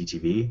broadcast on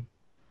CTV.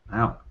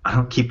 I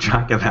don't keep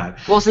track of that.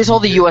 Well, it's all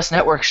the U.S.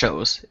 network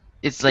shows.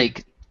 It's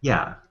like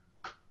Yeah,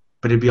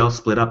 but it'd be all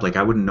split up. Like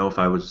I wouldn't know if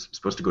I was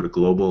supposed to go to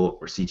Global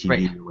or right.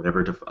 CTV or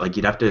whatever. To like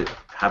you'd have to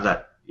have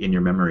that in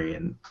your memory,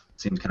 and it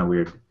seems kind of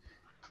weird.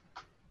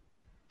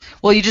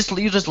 Well, you just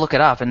look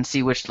it up and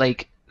see which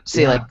like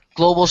say like Yeah.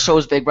 Global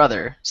shows Big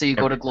Brother, so you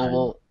go to Every time.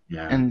 Global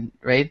Yeah. and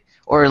right,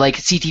 or like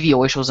CTV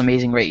always shows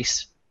Amazing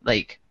Race,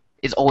 like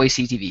it's always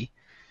CTV.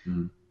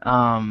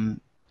 Mhm.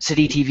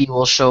 City TV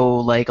will show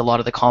like a lot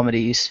of the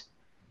comedies.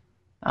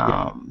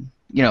 Yeah.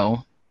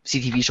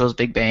 CTV shows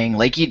Big Bang.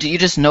 Like you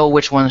just know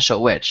which ones show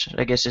which.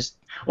 I guess just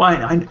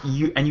Well,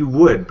 you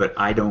would, but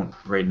I don't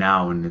right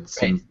now, and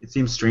right. it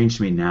seems strange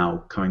to me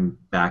now coming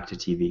back to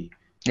TV.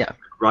 Yeah.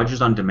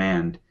 Rogers on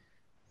Demand.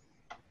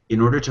 In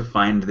order to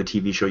find the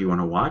TV show you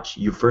want to watch,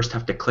 you first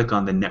have to click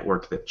on the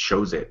network that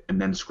shows it, and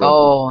then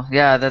scroll. Oh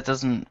yeah, that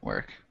doesn't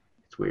work.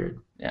 It's weird.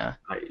 Yeah.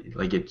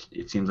 Like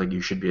it seems like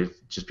you should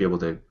just be able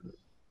to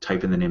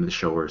type in the name of the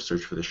show or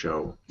search for the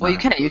show. Well, you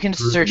can. You can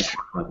Through the search.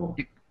 network level.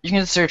 You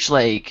can search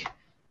like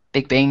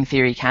Big Bang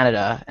Theory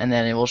Canada, and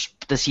then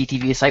the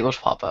CTV site will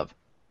pop up.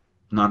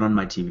 Not on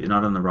my TV,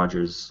 not on the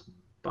Rogers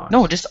box.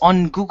 No, just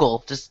on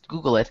Google. Just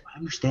Google it. I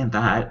understand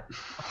that.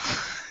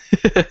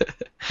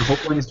 The whole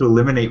point is to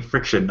eliminate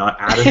friction, not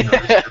add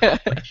another step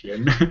of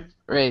friction.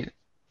 Right.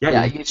 Yeah,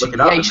 Yeah, you you look should. it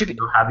up Yeah, you and should. then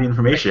you'll have the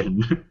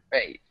information.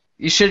 Right.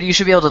 You should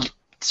be able to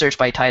search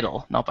by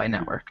title, not by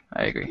network.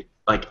 I agree.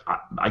 Like,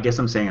 I guess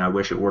I'm saying I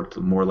wish it worked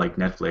more like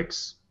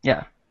Netflix,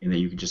 Yeah. in that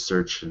you could just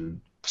search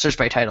and Search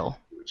by title.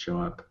 it would show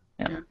up.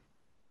 Yeah.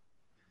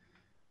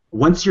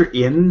 Once you're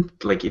in,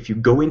 like, if you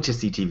go into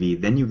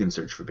CTV, then you can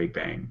search for Big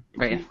Bang.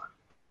 Right.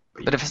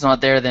 But if it's not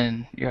there,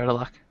 then you're out of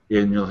luck.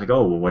 Yeah, and you're like,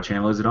 oh, well, what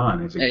channel is it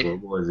on? Is it Right.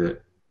 Global? Is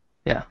it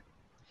Yeah.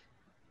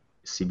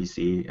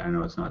 CBC? I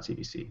know it's not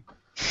CBC.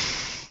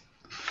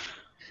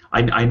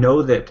 I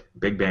know that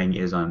Big Bang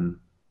is on.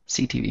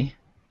 CTV.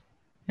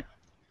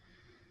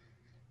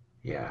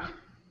 Yeah.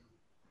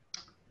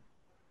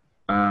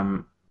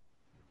 Um,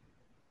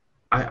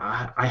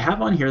 I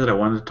have on here that I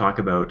wanted to talk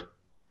about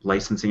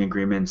licensing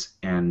agreements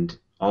and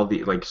all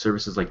the like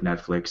services like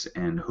Netflix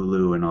and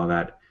Hulu and all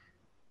that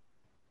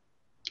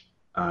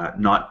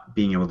not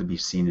being able to be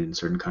seen in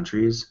certain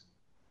countries,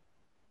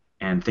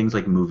 and things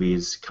like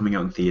movies coming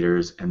out in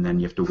theaters and then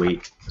you have to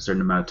wait a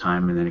certain amount of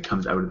time and then it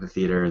comes out of the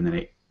theater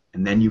and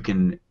then you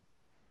can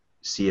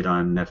see it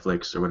on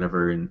Netflix or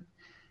whatever. And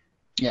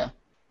Yeah.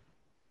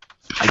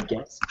 I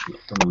guess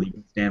from a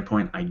legal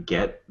standpoint I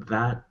get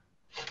that,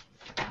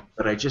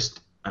 but I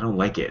don't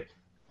like it.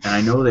 And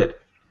I know that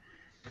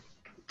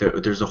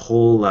there's a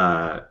whole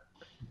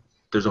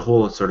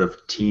sort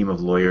of team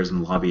of lawyers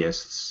and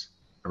lobbyists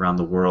around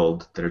the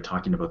world that are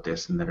talking about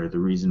this and that are the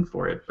reason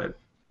for it, but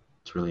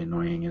it's really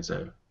annoying as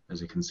a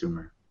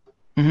consumer.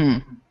 Hmm.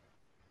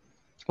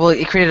 Well,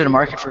 it created a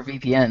market for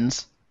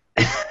VPNs.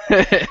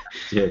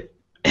 Yeah.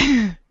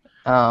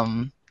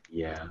 um.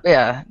 Yeah.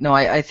 Yeah. No,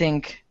 I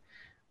think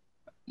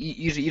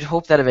you'd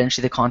hope that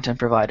eventually the content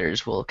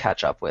providers will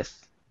catch up with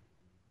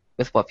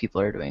what people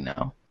are doing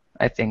now.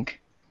 I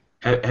think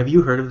Have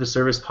you heard of the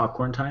service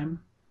Popcorn Time?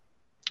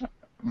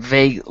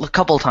 a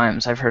couple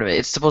times I've heard of it.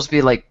 It's supposed to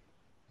be like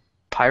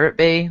Pirate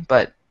Bay,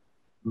 but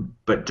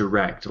But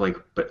direct, like,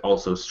 but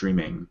also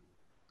streaming.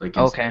 Like,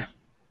 okay.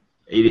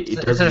 it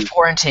does Instead of use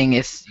torrenting,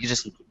 you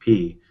just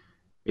HTTP.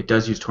 It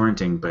does use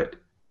torrenting, but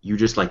you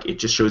just like it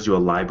just shows you a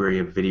library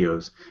of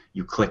videos.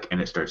 You click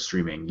and it starts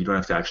streaming. You don't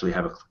have to actually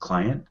have a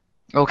client.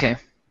 okay.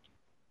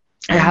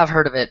 I And have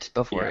heard of it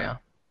before, yeah, yeah.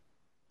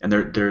 and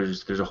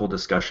there's a whole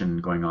discussion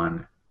going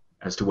on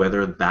as to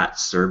whether that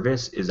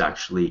service is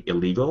actually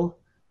illegal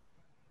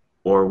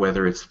or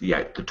whether it's the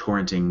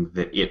torrenting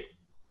that it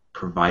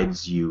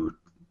provides you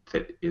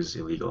that is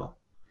illegal.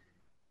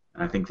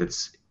 And I think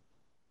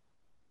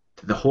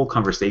the whole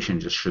conversation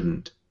just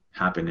shouldn't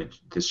happen.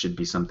 This should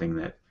be something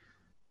that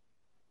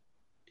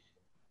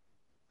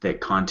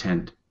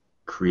content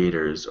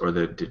creators or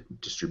the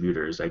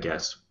distributors, I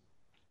guess,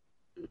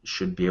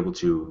 should be able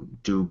to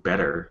do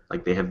better.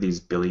 Like they have these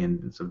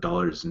billions of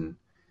dollars in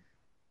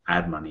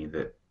ad money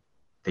that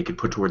they could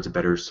put towards a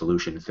better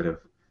solution instead of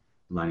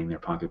lining their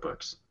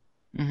pocketbooks.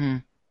 Hmm.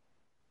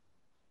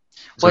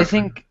 So Well, I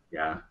think,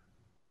 yeah,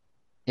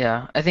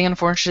 yeah, I think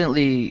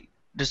unfortunately,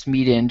 just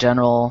media in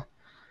general,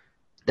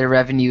 their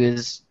revenue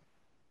is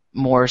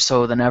more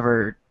so than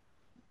ever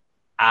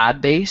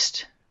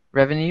ad-based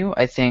revenue.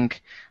 I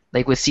think,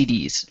 like with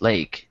CDs,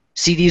 like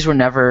CDs were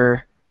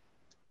never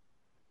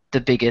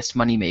the biggest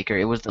moneymaker.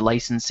 It was the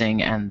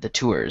licensing and the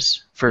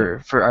tours yeah.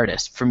 for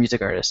artists, for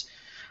music artists.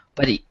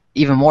 But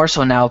even more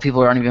so now,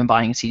 people aren't even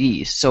buying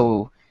CDs.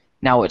 So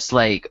now it's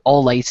like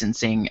all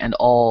licensing and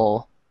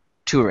all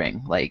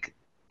touring. Like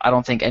I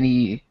don't think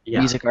any Yeah.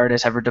 music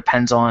artist ever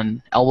depends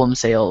on album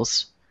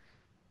sales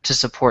to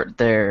support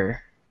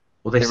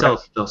Well, their revenue.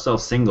 they'll sell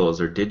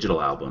singles or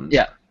digital albums.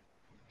 Yeah,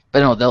 but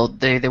no,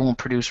 they won't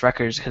produce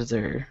records because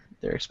they're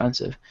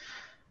expensive.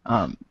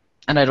 Um,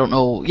 and I don't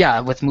know. Yeah,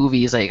 with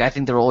movies, like I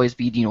think there will always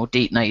be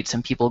date nights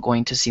and people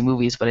going to see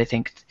movies. But I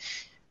think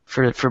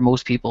for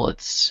most people,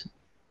 it's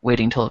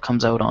waiting till it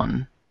comes out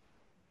on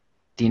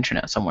the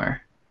internet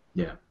somewhere.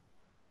 Yeah.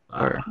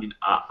 Or I mean,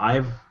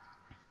 I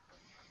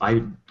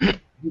didn't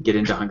get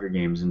into Hunger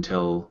Games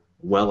until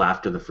well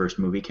after the first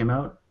movie came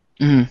out,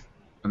 Mhm.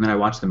 and then I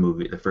watched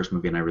the first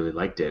movie, and I really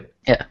liked it.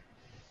 Yeah,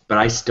 But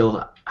I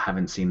still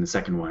haven't seen the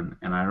second one,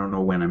 and I don't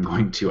know when I'm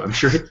going to. I'm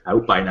sure it's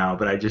out by now,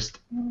 but I just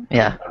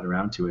yeah, haven't gotten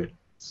around to it.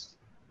 It's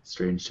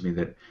strange to me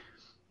that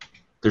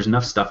there's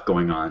enough stuff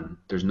going on.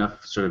 There's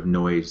enough sort of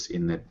noise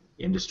in the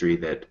industry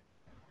that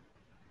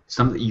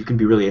you can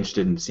be really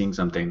interested in seeing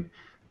something,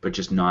 but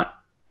just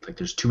not like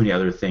there's too many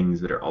other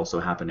things that are also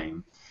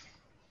happening.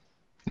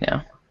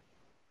 yeah.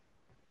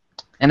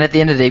 And at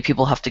the end of the day,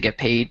 people have to get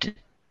paid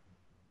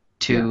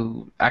Yeah.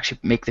 to actually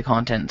make the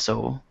content.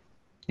 So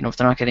if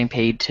they're not getting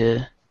paid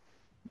to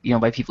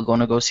by people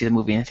going to go see the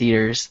movie in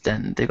theaters,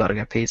 then they got to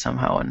get paid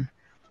somehow, and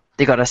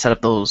they got to set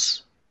up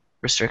those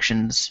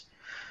restrictions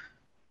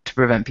to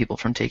prevent people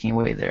from taking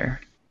away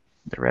their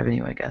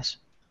revenue, I guess.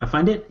 I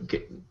find it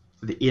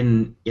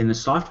in the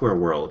software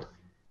world,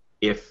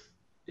 if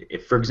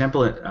for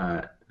example,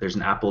 there's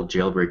an Apple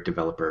jailbreak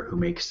developer who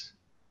makes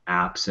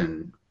apps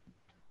and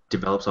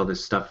develops all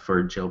this stuff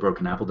for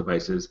jailbroken Apple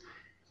devices,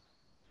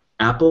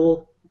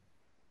 Apple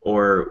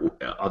or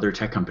other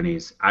tech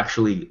companies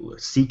actually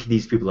seek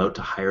these people out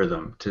to hire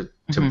them to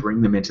Hmm.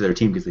 bring them into their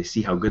team because they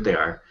see how good they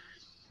are.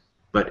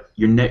 But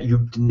you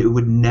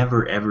would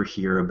never ever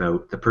hear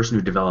about the person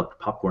who developed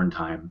Popcorn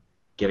Time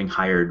getting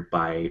hired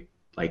by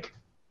like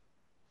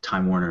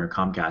Time Warner or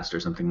Comcast or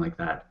something like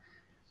that.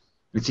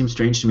 It seems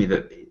strange to me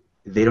that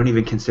they don't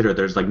even consider.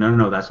 There's like,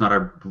 no, that's not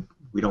our.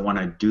 We don't want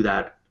to do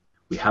that.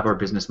 We have our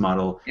business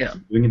model. Yeah, We've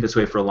been doing it this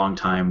way for a long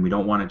time. We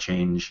don't want to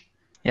change.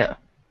 yeah,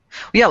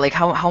 yeah. Like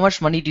how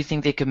much money do you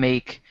think they could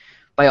make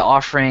by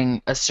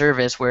offering a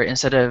service where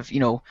instead of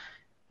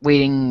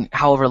waiting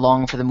however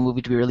long for the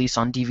movie to be released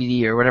on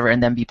DVD or whatever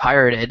and then be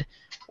pirated,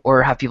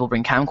 or have people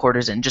bring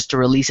camcorders in just to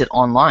release it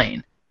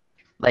online?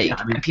 Yeah,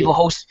 Like, I mean, and people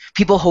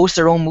host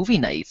their own movie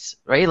nights,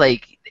 right?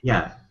 Like,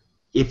 yeah.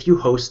 If you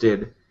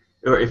hosted,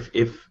 or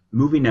if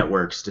movie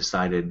networks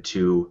decided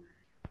to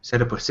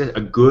set up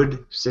a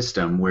good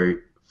system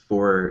where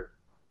for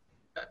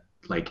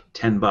like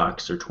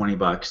 $10 or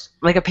 $20,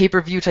 like a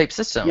pay-per-view type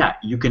system. yeah,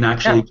 you can Yeah,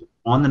 actually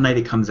on the night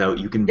it comes out,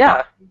 you can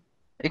yeah,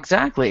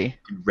 exactly.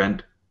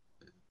 rent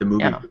the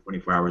movie Yeah, for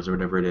 24 hours or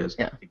whatever it is.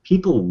 yeah.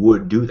 People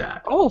would do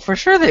that. Oh, for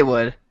sure they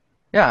would.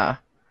 Yeah.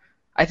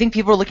 I think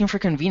people are looking for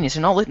convenience.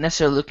 They're not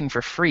necessarily looking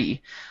for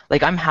free.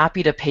 Like, I'm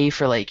happy to pay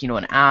for like,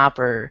 an app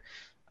or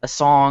a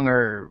song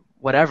or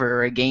whatever,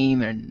 or a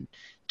game, and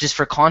just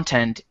for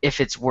content if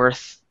it's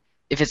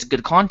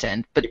good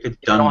content. But If it's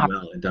if I don't done have,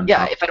 well and done yeah,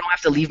 properly. if I don't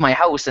have to leave my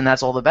house, then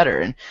that's all the better.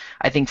 And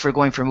I think for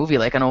going for a movie,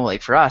 like I know,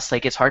 like for us,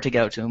 like it's hard to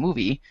get out to a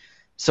movie.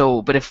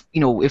 So, but if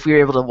we were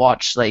able to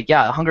watch like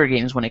Hunger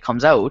Games when it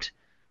comes out,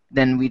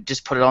 then we'd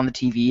just put it on the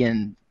TV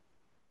and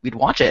we'd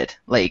watch it.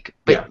 Like,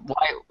 Yeah. but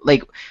why?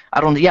 Like,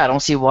 I don't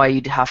see why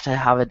you'd have to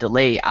have a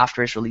delay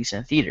after it's released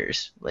in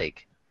theaters.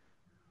 Like,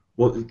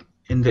 Well,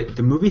 in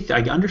the movie,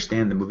 I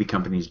understand the movie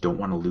companies don't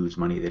want to lose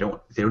money. They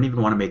don't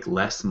even want to make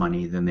less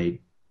money than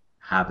they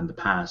have in the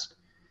past,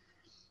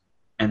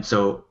 and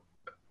so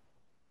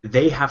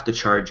they have to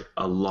charge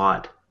a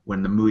lot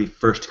when the movie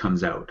first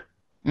comes out.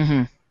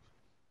 hmm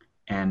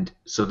And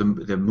so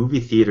the movie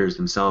theaters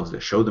themselves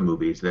that show the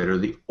movies, that are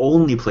the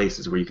only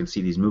places where you can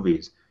see these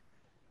movies,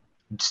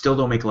 still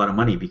don't make a lot of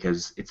money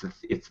because it's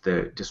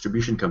the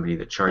distribution company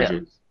that yeah,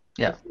 charges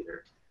the yeah,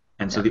 theater.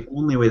 And so Yeah. the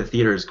only way the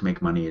theaters can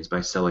make money is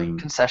by selling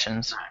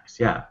Concessions. snacks.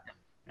 Yeah.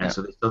 And Yeah.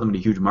 so they sell them at a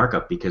huge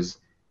markup because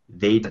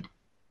That,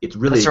 it's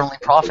really that's their only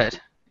expensive to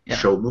profit. Yeah.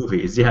 show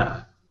movies.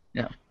 Yeah.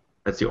 Yeah.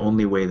 That's the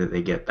only way that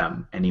they get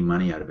any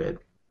money out of it,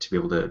 to be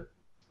able to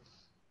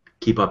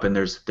keep up. And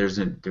there's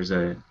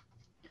a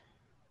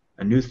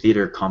new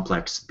theater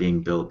complex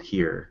being built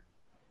here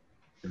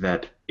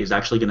that is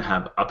actually going to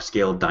have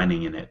upscale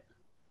dining in it.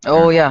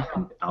 Oh yeah.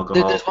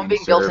 Alcohol There's one being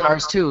being built in served.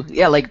 ours too.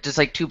 Yeah, like just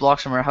like 2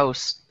 blocks from our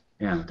house,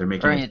 Yeah, they're or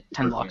making I it mean,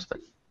 ten super blocks, but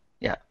fancy.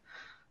 yeah.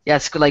 Yeah,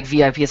 it's like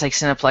VIP. It's like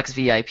Cineplex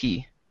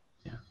VIP.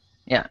 Yeah.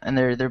 Yeah, and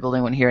they're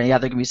building one here, and yeah,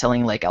 they're gonna be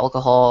selling like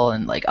alcohol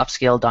and like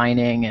upscale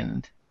dining,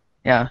 and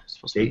yeah, it's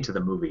supposed to Date be to the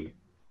movie.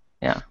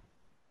 yeah.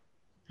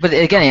 But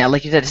again, yeah,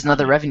 like you said, it's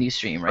another revenue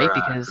stream, right? Or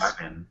Because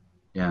drive-in.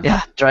 Yeah.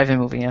 yeah, drive-in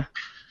movie, yeah.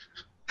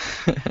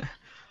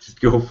 Just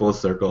go full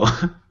circle.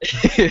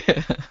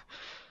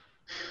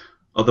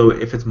 Although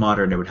if it's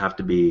modern, it would have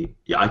to be.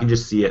 Yeah, I can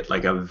just see it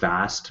like a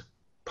vast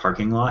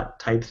parking lot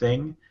type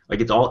thing. Like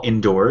it's all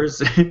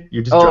indoors.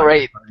 You're just Oh driving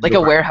right, around like a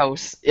indoors.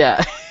 warehouse,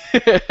 yeah.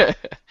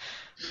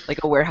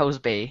 Like a warehouse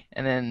bay,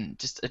 and then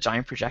just a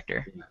giant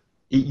projector.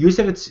 You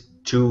said it's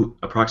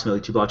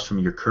approximately 2 blocks from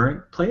your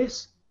current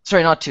place.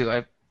 Sorry, not two.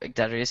 I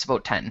exaggerated. It's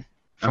about 10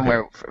 from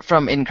Okay.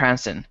 from in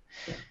Cranston.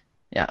 Yeah.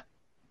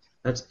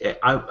 Yeah.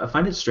 I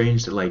find it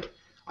strange that like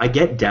I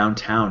get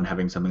downtown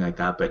having something like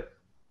that, but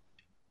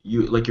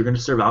you're going to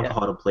serve Yeah.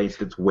 alcohol at a place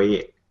that's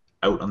way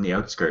out on the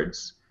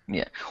outskirts.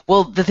 Yeah.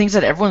 Well, the thing's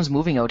that everyone's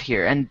moving out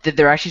here, and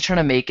they're actually trying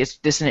to make it's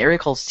this an area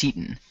called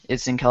Seaton.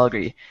 It's in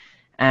Calgary,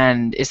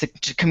 and it's the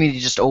community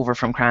just over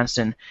from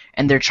Cranston,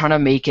 and they're trying to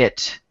make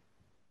it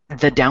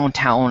the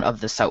downtown of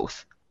the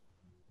South.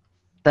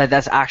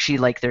 That's actually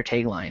like their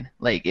tagline,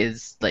 like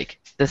is like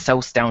the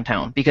South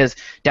downtown, because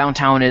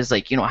downtown is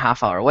like a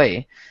half hour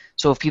away.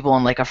 So if people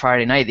on like a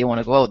Friday night they want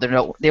to go out,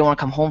 they want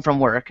to come home from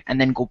work and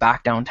then go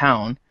back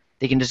downtown,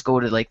 they can just go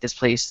to like this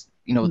place,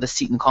 the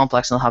Seaton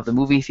complex, and they'll have the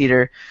movie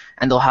theater,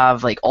 and they'll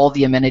have like all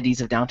the amenities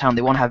of downtown.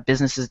 They want to have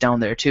businesses down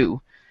there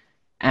too,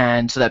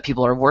 and so that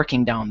people are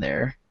working down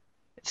there,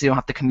 so you don't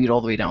have to commute all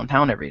the way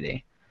downtown every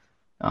day.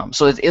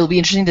 So it'll be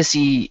interesting to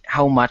see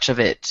how much of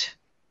it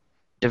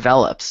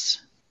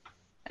develops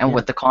and Yeah,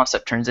 what the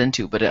concept turns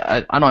into. But I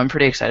don't know, I'm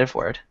pretty excited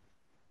for it.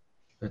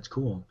 that's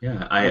cool. Yeah,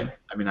 Yeah.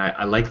 I mean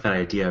I like that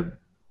idea.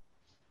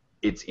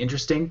 It's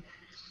interesting.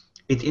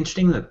 It's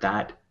interesting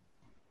that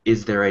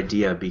is their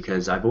idea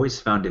because I've always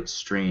found it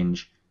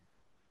strange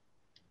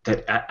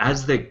that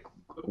as the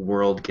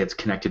world gets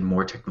connected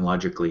more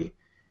technologically,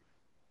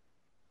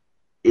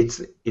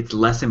 it's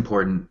less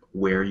important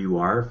where you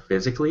are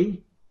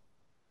physically.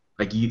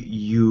 Like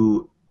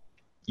your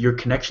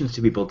connections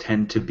to people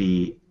tend to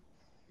be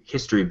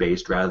history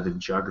based rather than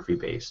geography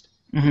based.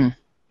 Hmm.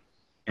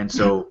 And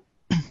so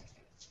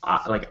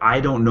I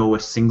don't know a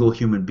single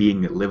human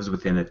being that lives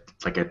within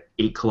like an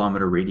 8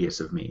 kilometer radius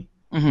of me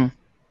Hmm.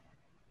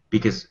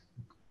 because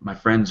my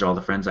friends are all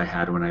the friends I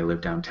had when I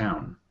lived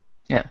downtown,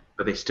 Yeah.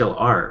 but they still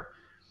are.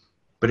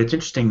 But it's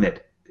interesting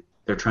that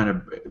they're trying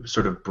to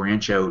sort of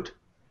branch out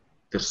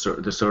the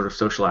sort of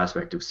social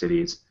aspect of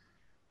cities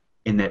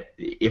in that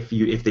if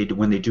they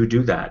when they do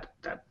that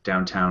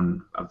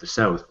downtown of the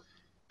South,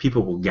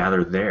 people will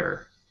gather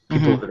there.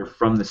 People Hmm. that are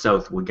from the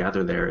South will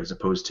gather there as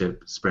opposed to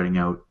spreading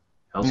out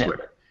Yeah.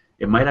 elsewhere.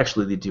 It might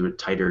actually lead to a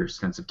tighter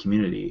sense of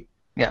community,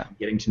 Yeah.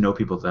 getting to know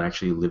people that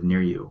actually live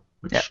near you,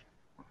 Yeah. which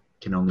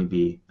can only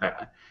be.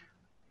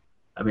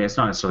 I mean, it's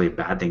not necessarily a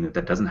bad thing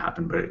that doesn't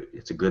happen, but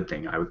it's a good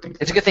thing, I would think.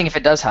 It's a good thing if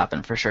it does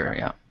happen, for sure.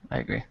 Yeah, I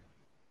agree.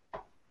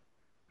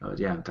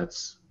 Yeah,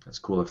 that's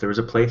cool. If there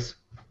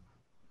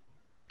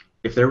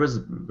was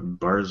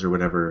bars or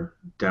whatever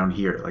down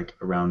here, like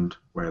around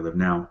where I live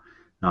now,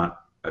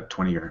 not a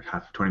 20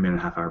 minute,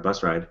 half hour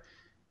bus ride,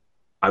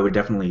 I would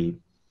definitely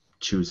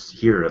choose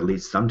here at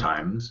least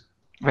sometimes.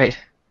 Right.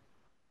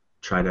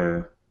 Try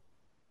to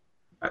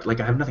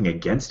like I have nothing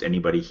against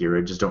anybody here.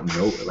 I just don't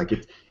know. Like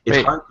it's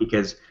Right. hard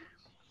because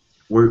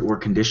we're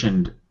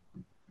conditioned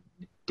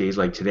days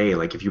like today.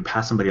 Like if you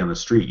pass somebody on the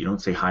street, you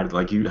don't say hi to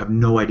like you have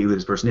no idea who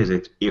this person is.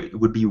 It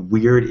would be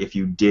weird if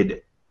you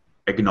did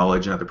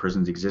acknowledge another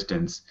person's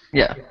existence.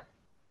 Yeah.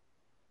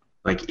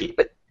 Like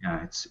But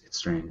yeah, it's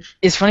strange.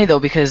 it's funny though,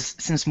 because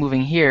since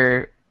moving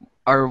here,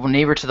 our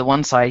neighbor to the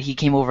one side, he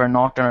came over and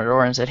knocked on our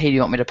door and said, "Hey, do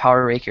you want me to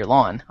power rake your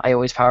lawn? I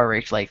always power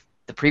raked like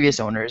the previous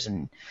owners."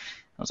 And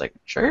I was like,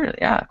 "Sure,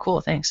 yeah, cool,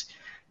 thanks."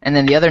 And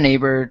then the other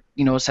neighbor,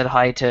 said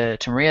hi to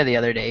Maria the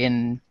other day,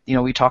 and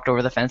we talked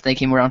over the fence. They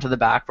came around to the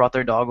back, brought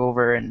their dog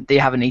over, and they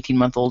have an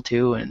 18-month-old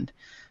too. And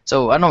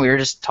so I don't know, we were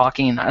just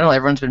talking, and I don't know,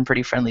 everyone's been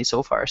pretty friendly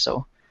so far.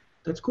 So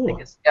That's I think cool.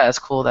 it's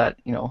cool that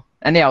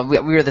and yeah, we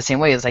were the same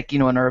way. It's like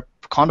in our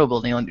condo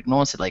building, like, no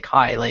one said like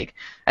hi. Like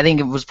I think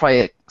it was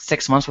probably like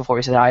 6 months before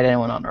we said hi to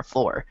anyone on our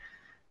floor.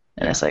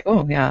 And Yeah. it's like,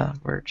 oh yeah,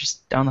 we're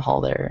just down the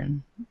hall there,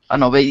 and I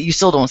don't know, but you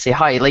still don't say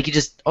hi. Like you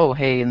just, oh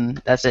hey, and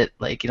that's it.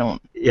 Like you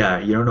don't. Yeah,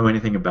 you don't know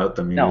anything about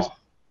them. You just No.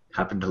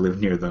 happen to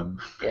live near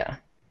them. Yeah.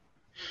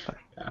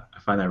 Yeah, I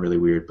find that really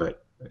weird,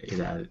 but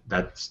yeah,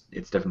 it's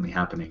definitely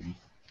happening.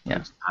 Yeah.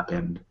 It's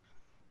happened.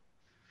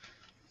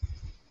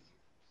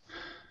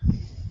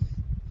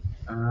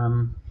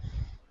 Um,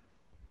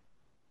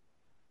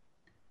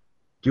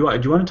 do you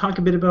want to talk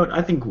a bit about?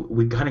 I think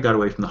we kind of got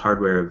away from the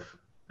hardware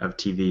of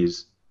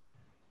TVs.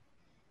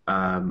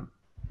 Um,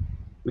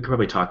 we could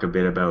probably talk a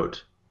bit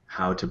about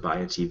how to buy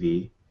a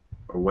TV,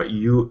 or what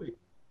you,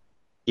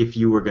 if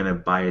you were going to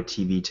buy a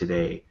TV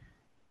today,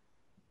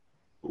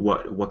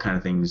 what kind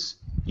of things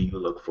do you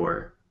look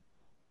for?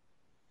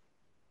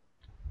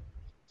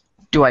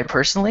 Do I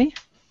personally?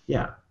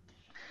 Yeah,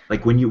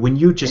 like when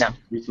you just Yeah.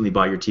 recently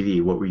bought your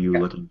TV, what were you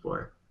looking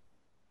for?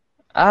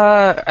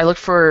 I looked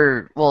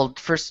for, well,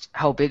 first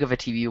how big of a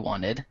TV you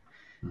wanted,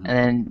 Hmm.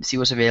 and then see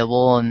what's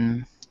available,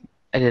 and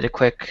I did a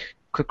quick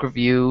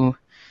review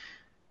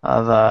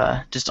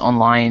of just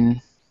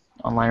online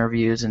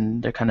reviews,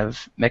 and they're kind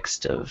of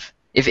mixed of,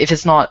 if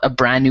it's not a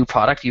brand new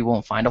product, you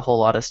won't find a whole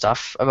lot of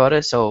stuff about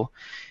it. So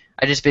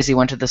I just basically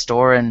went to the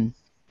store and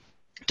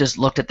just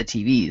looked at the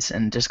TVs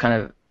and just kind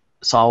of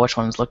saw which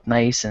ones looked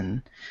nice.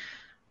 And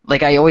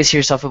like I always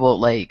hear stuff about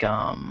like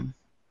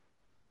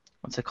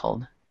what's it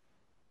called,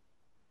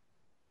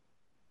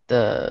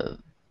 the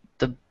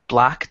the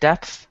black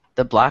depth,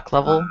 the black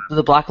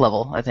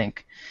level, I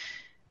think.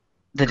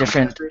 The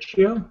Contrast different,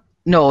 ratio?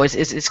 no, it's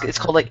called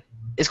Contrast like,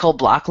 it's called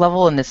black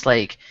level, and it's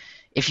like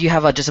if you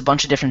have just a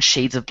bunch of different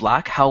shades of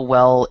black, how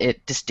well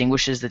it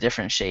distinguishes the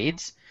different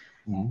shades.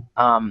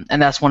 ratio.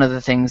 And that's one of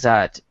the things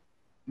that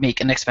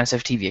make an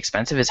expensive TV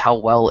expensive, is how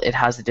well it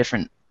has the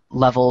different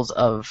levels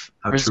of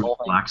How true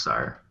resolving. blacks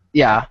are.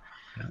 Yeah,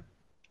 Yeah.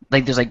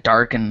 like there's like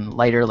dark and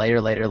lighter,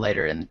 lighter, lighter,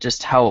 lighter, and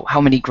just how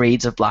many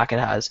grades of black it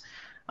has.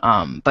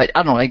 But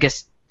I don't know. I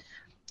guess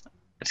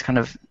it's kind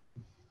of,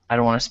 I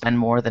don't want to spend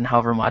more than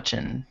however much,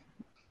 and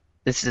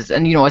this is,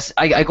 and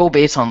I go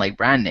based on like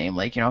brand name.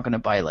 Like you're not gonna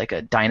buy like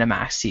a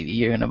Dynamax TV.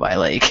 You're gonna buy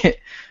like a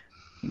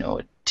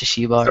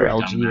Toshiba or Sorry,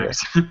 LG or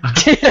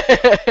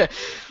Dynamax.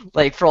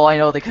 like for all I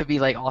know they could be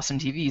like awesome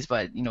TVs,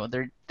 but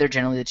they're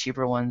generally the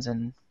cheaper ones.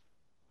 And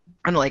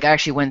I don't know, like I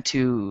actually went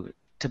to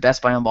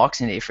Best Buy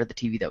unboxing day for the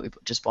TV that we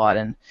just bought,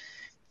 and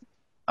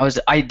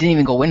I didn't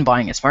even go in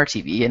buying a smart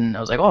TV, and I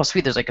was like, oh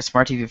sweet, there's like a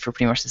smart TV for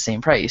pretty much the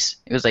same price.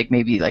 It was like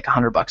maybe like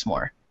 $100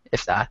 more,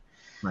 if that.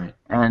 Right.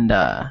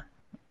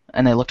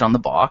 And I looked on the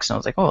box and I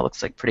was like, oh, it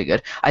looks like pretty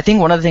good. I think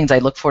one of the things I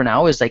look for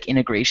now is like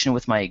integration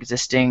with my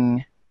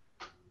existing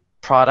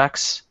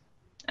products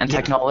and Yeah,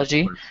 of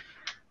technology. course.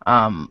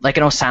 Like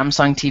I know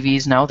Samsung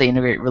TVs now, they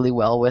integrate really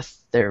well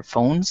with their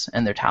phones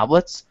and their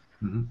tablets.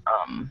 Hmm.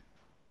 Um,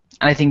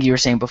 and I think you were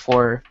saying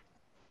before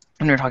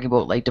when we were talking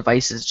about like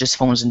devices, just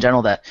phones in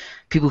general, that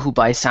people who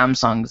buy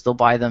Samsungs, they'll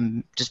buy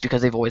them just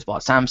because they've always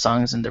bought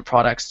Samsungs and their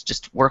products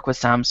just work with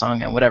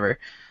Samsung and whatever.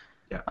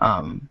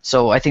 Yeah.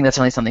 So I think that's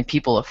only something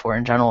people look for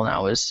in general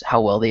now, is how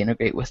well they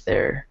integrate with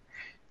their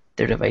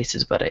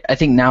devices. But I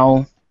think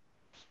now,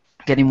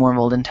 getting more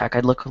involved in tech,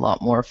 I'd look a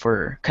lot more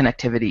for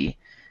connectivity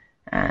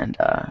and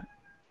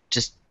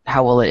just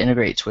how well it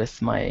integrates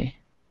with my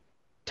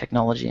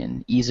technology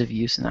and ease of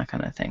use and that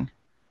kind of thing.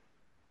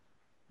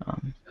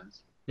 Um,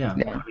 Yeah.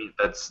 yeah. I mean,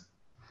 that's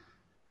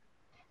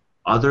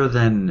other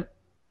than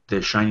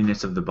the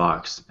shininess of the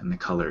box and the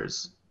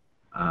colors,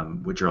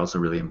 which are also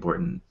really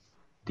important.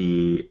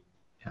 The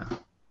Yeah,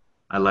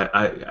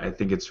 I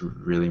think it's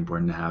really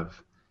important to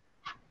have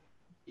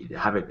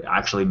it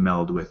actually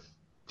meld with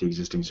the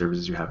existing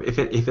services you have. If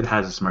it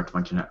has a smart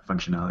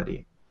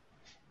functionality,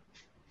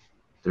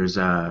 there's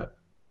a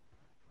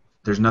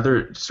there's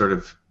another sort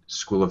of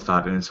school of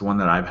thought, and it's one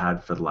that I've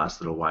had for the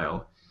last little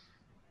while.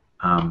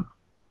 Um,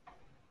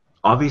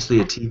 Obviously,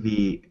 a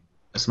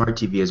smart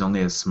TV is only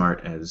as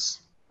smart as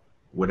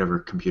whatever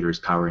computer is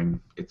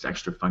powering its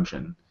extra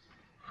function.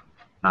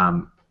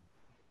 Um,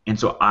 and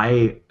so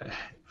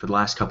for the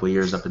last couple of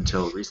years up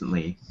until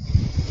recently,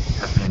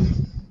 have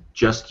been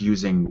just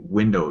using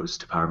Windows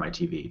to power my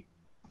TV.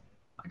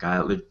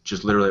 Like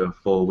just literally have a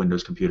full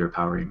Windows computer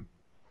powering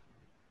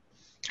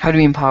How do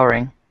you mean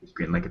powering? the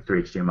screen like a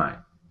through HDMI.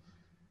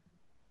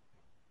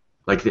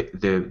 Like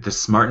the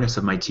smartness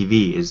of my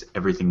TV is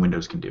everything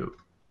Windows can do.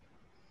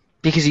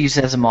 Because you use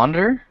it as a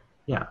monitor?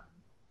 Yeah.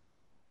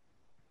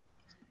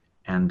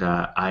 And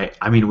I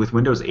mean, with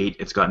Windows 8,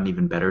 it's gotten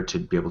even better to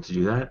be able to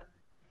do that.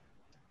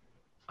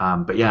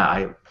 But yeah,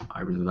 I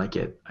really like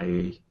it.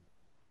 I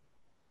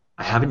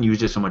haven't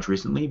used it so much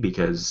recently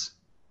because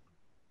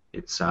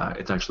it's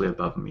actually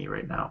above me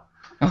right now.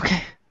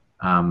 Okay.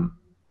 Um,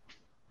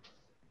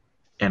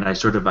 and I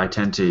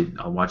tend to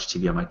I'll watch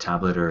TV on my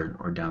tablet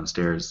or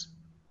downstairs,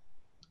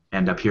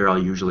 and up here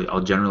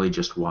I'll generally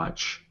just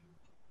watch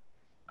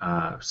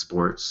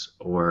sports,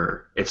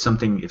 or if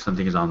something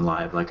is on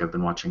live, like I've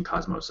been watching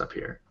Cosmos up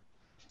here.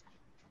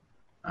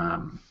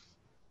 Um,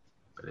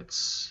 but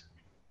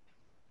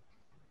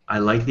I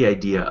like the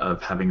idea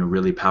of having a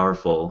really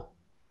powerful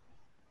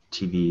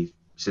TV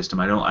system.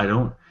 I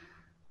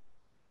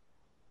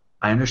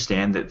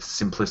understand that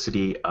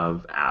simplicity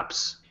of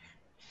apps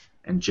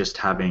and just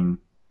having,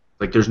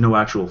 like, there's no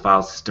actual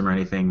file system or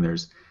anything.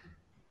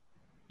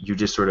 You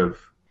just sort of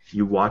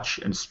you watch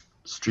and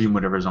stream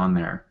whatever's on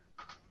there.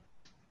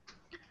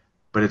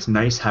 But it's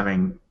nice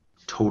having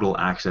total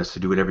access to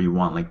do whatever you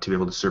want, like to be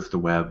able to surf the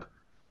web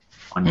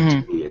on your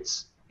Mhm. TV.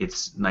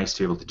 It's nice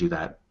to be able to do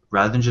that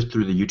rather than just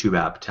through the YouTube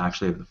app, to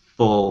actually have the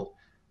full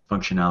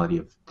functionality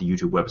of the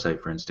YouTube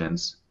website, for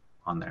instance,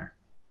 on there.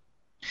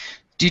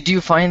 Do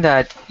you find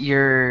that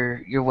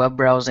your web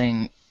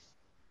browsing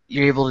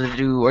you're able to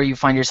do, or you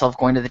find yourself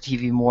going to the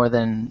TV more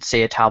than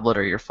say a tablet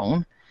or your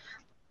phone?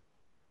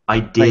 I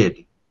Like,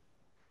 did,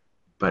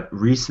 but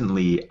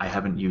recently I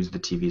haven't used the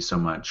TV so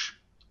much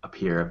up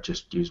here. I've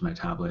just used my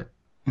tablet.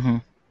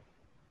 mhm.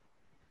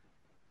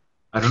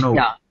 I don't know.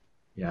 Yeah.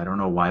 Yeah, I don't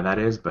know why that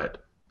is,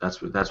 but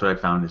that's what I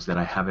found, is that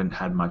I haven't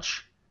had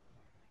much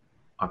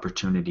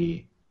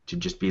opportunity to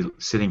just be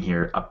sitting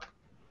here up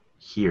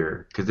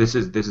here, because this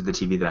is the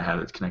TV that I have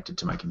that's connected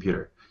to my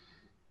computer,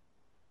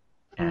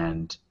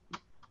 and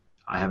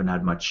I haven't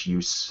had much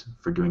use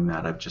for doing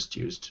that. I've just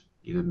used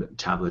either the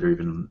tablet or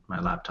even my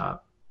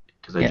laptop,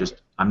 because Yeah.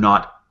 I'm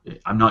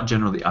not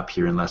generally up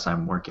here unless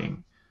I'm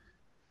working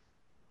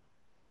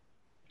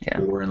Yeah.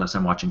 or unless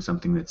I'm watching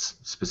something that's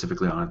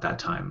specifically on at that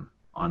time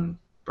on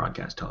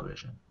broadcast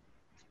television.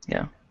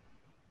 Yeah.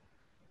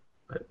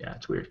 But yeah,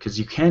 it's weird because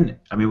you can.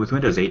 I mean, with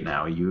Windows 8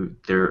 now, you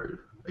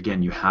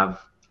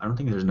have. I don't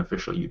think there's an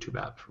official YouTube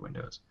app for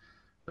Windows,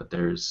 but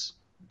there's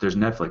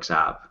Netflix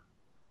app,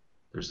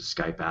 there's a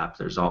Skype app,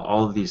 there's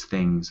all of these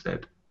things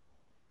that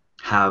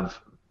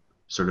have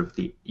sort of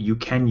you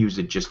can use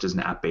it just as an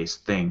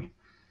app-based thing,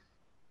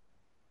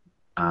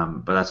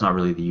 but that's not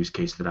really the use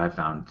case that I've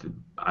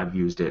found. I've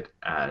used it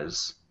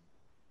as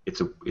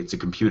it's a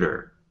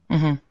computer,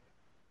 Mhm.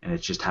 and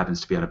it just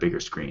happens to be on a bigger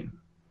screen.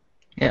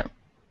 Yeah.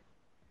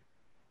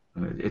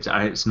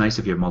 It's nice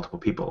if you have multiple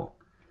people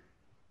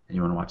and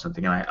you want to watch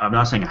something. And I'm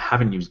not saying I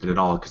haven't used it at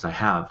all, because I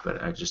have,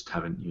 but I just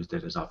haven't used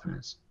it as often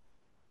as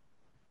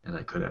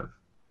I could have.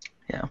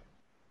 Yeah.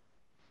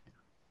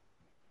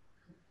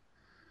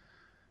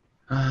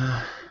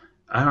 I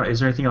don't know. Is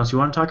there anything else you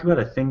want to talk about?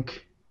 I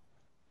think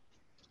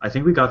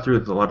we got through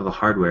a lot of the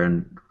hardware,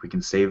 and we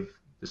can save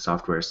the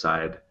software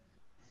side.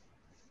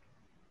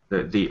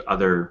 The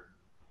other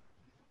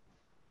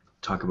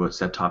talk about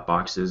set-top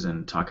boxes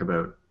and talk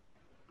about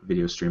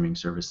video streaming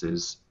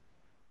services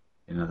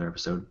in another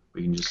episode.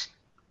 We can just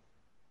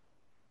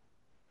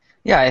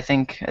Yeah, I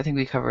think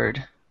we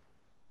covered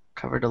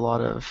a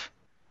lot of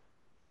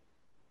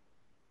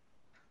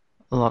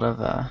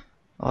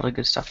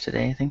good stuff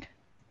today, I think.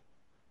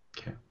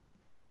 okay.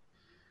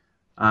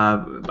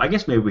 I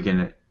guess maybe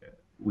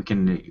we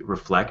can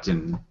reflect,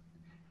 and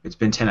it's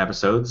been 10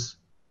 episodes.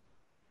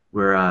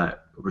 We're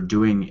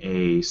doing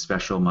a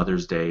special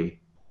Mother's Day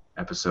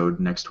episode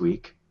next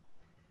week,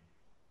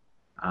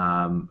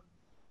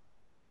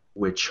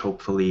 which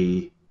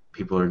hopefully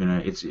people are gonna.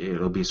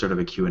 It'll be sort of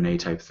a Q&A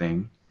type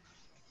thing,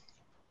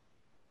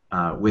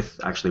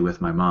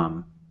 with my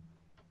mom.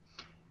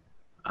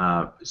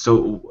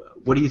 So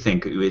what do you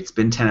think? It's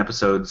been 10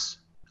 episodes.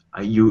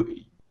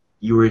 You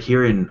were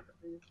here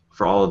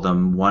for all of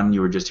them. One,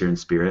 you were just here in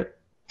spirit,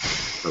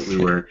 but we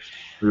were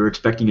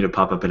expecting you to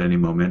pop up at any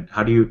moment.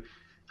 How do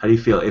you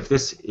feel if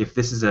this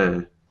is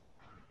an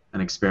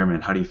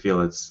experiment? How do you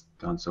feel it's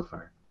gone so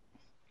far?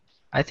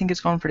 I think it's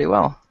gone pretty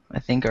well. I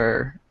think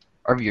our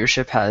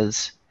viewership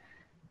has,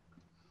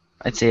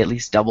 I'd say, at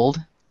least doubled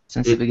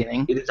since the It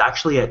beginning. it is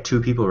actually at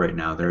 2 people right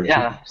now. There are 2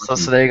 Yeah, people so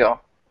watching. there you go.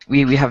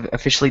 We have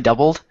officially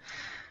doubled.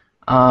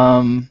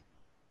 Um,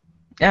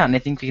 yeah, and I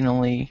think we can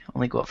only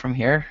go up from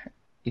here,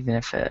 even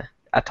if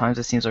at times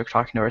it seems like we're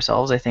talking to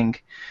ourselves. I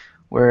think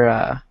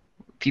we're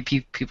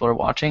people are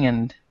watching,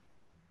 and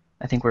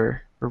I think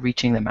we're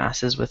reaching the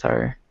masses with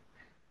our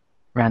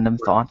random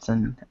thoughts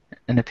and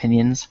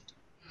opinions.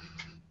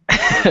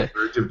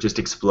 Verge of just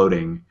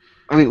exploding.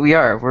 We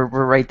are. We're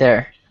right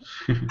there.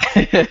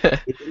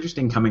 It's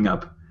interesting coming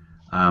up.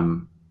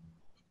 Um,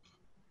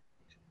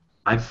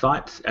 I've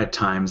thought at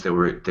times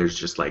that there's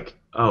just like,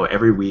 oh,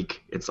 every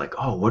week it's like,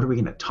 oh, what are we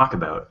going to talk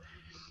about?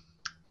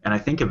 And I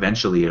think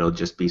eventually it'll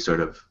just be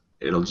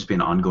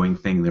an ongoing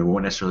thing. There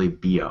won't necessarily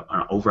be an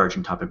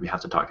overarching topic we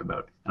have to talk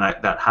about. And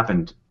that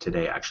happened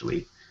today,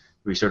 actually.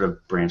 We sort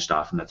of branched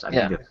off, and I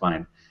Yeah. think that's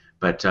fine.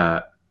 But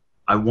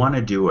I want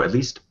to do at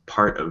least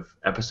part of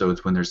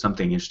episodes when there's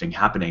something interesting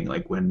happening,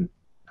 like when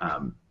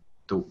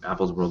the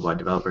Apple's Worldwide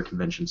Developer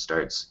Convention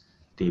starts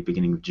the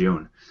beginning of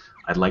June.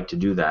 I'd like to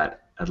do that.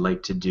 I'd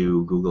like to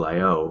do Google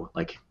I/O,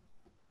 like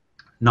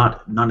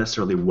not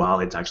necessarily while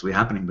it's actually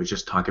happening, but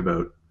just talk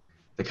about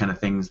the kind of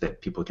things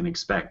that people can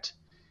expect.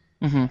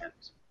 Hmm. And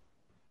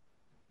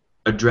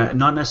address,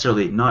 not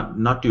necessarily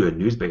not do a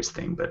news-based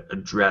thing, but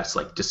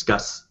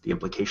discuss the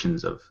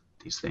implications of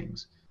these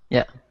things.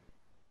 Yeah.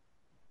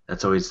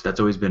 That's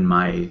always been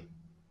my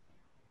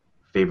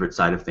favorite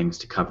side of things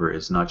to cover,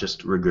 is not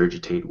just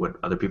regurgitate what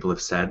other people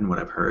have said and what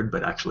I've heard,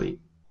 but actually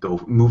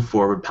move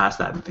forward past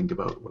that and think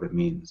about what it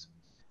means.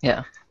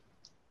 Yeah.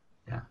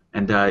 Yeah.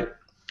 And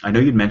I know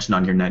you'd mentioned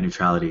on your net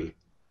neutrality.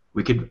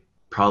 We could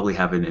probably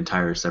have an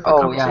entire separate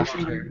Oh, yeah,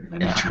 conversation for sure. on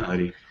net Yeah.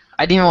 neutrality.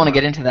 I didn't even want to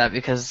get into that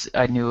because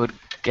I knew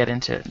get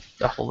into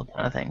a whole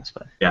ton of things,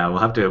 but Yeah, we'll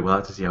have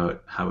to see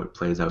how it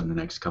plays out in the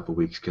next couple of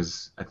weeks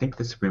because I think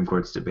the Supreme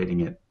Court's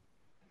debating it,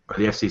 or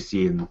the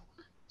FCC and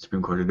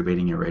Supreme Court are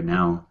debating it right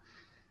now,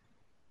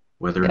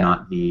 whether or yeah.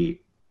 not the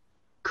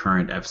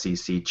current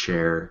FCC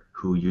chair,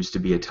 who used to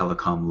be a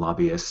telecom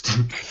lobbyist,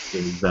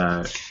 is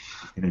going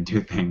to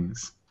do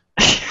things.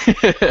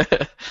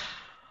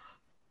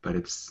 But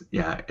it's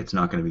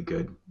not going to be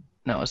good.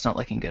 No, it's not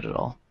looking good at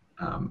all.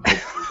 Hopefully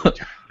they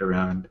turn it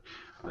around.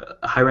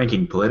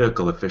 High-ranking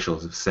political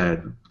officials have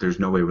said there's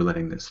no way we're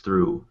letting this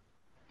through,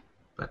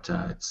 but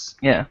it's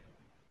Yeah.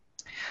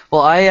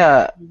 Well,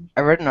 I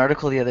read an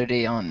article the other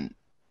day on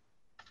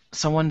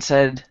someone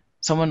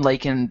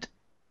likened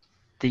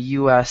the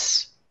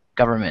U.S.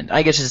 government,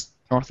 I guess just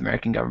North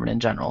American government in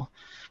general,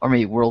 or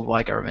maybe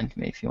worldwide government,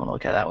 maybe if you want to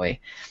look at it that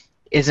way,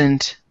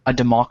 isn't a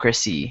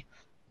democracy,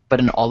 but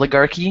an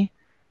oligarchy.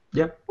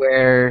 Yep.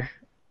 Where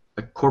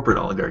a corporate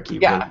oligarchy.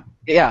 Where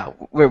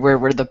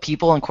the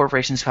people and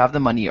corporations who have the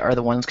money are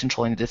the ones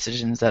controlling the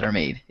decisions that are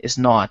made. It's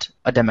not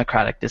a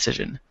democratic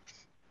decision.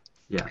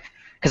 Yeah.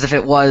 Because if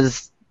it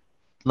was,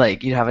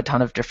 like, you'd have a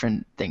ton of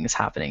different things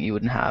happening. You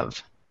wouldn't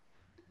have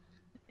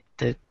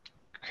the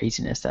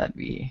craziness that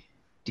we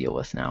deal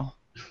with now.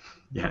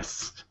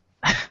 Yes.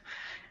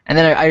 And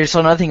then I saw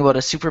another thing about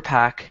a super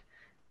PAC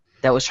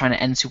that was trying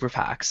to end super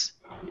PACs.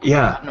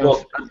 Yeah.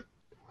 Well,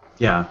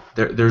 yeah.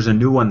 There's a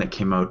new one that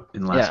came out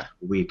in the last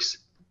couple weeks.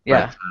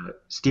 Yeah.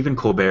 But, Stephen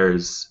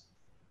Colbert's.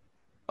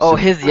 Oh,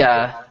 his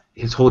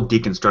whole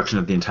deconstruction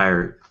of the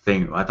entire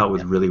thing I thought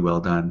was really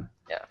well done.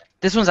 Yeah.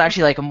 This one's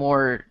actually like a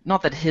more,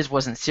 not that his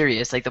wasn't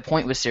serious, like the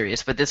point was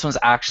serious, but this one's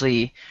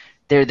actually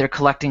they're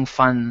collecting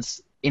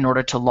funds in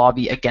order to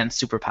lobby against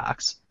super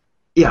PACs.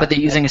 Yeah. But they're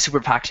using a super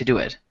PAC to do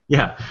it.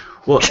 Yeah.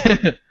 Well,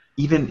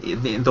 even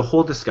the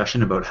whole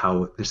discussion about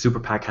how the super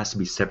PAC has to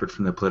be separate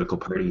from the political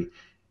party,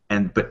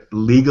 but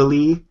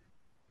legally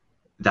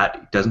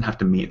that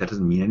doesn't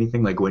mean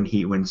anything. Like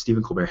when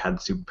Stephen Colbert had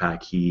the super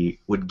PAC, he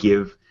would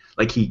give,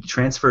 like, he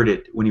transferred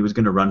it when he was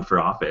going to run for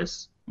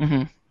office.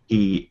 Mm-hmm.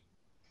 He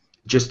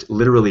just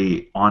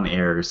literally on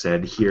air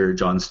said, "Here,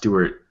 Jon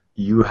Stewart,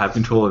 you have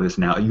control of this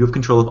now. You have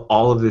control of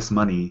all of this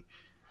money.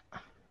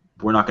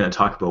 We're not going to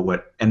talk about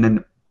what." And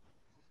then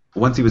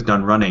once he was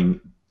done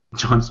running,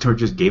 Jon Stewart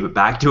just gave it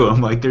back to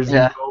him. Like,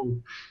 the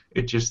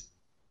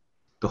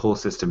whole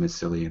system is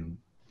silly, and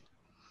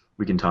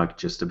we can talk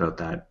just about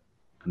that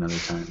another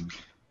time,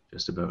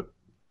 just about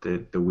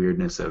the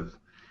weirdness of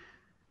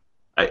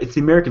it's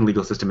the American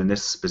legal system in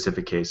this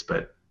specific case,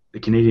 but the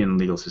Canadian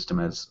legal system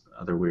has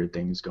other weird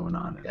things going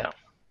on. And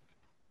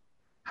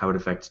how it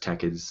affects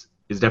tech is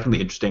definitely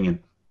interesting, and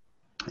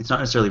it's not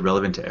necessarily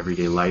relevant to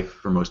everyday life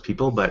for most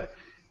people, but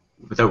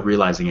without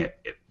realizing it,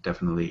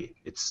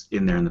 it's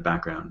in there in the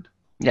background.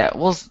 Yeah,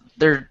 well,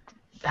 there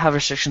have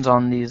restrictions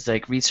on these,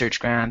 like, research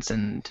grants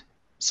and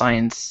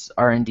science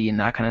R&D and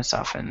that kind of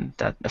stuff, and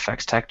that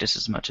affects tech just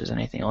as much as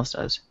anything else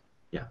does.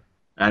 Yeah,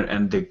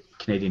 and the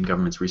Canadian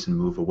government's recent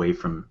move away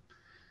from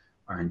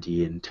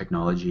R&D and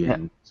technology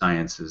and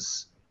science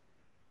is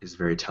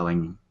very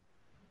telling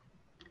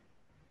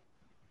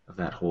of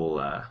that whole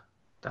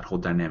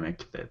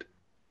dynamic, that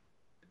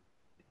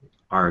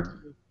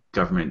our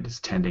government is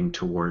tending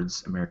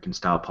towards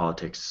American-style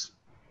politics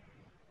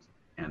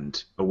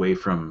and away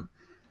from.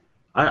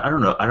 I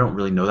don't know. I don't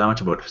really know that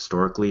much about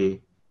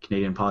historically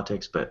Canadian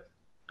politics, but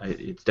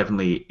it's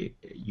definitely,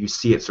 you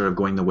see it sort of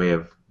going the way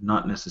of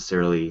not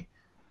necessarily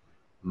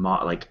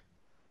like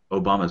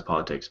Obama's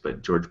politics,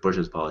 but George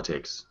Bush's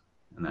politics,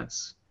 and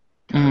that's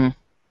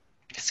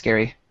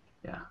scary.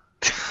 Yeah.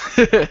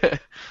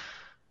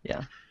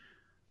 Yeah.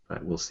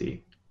 But we'll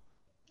see.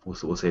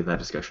 We'll save that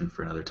discussion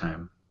for another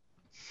time.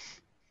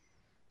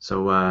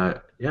 So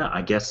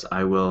I guess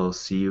I will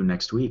see you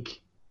next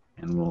week,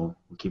 and we'll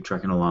keep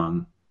trekking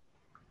along.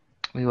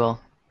 We will.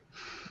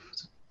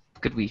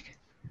 Good week.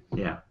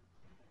 Yeah.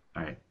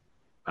 All right.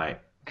 Bye.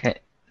 Okay.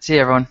 See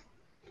you, everyone.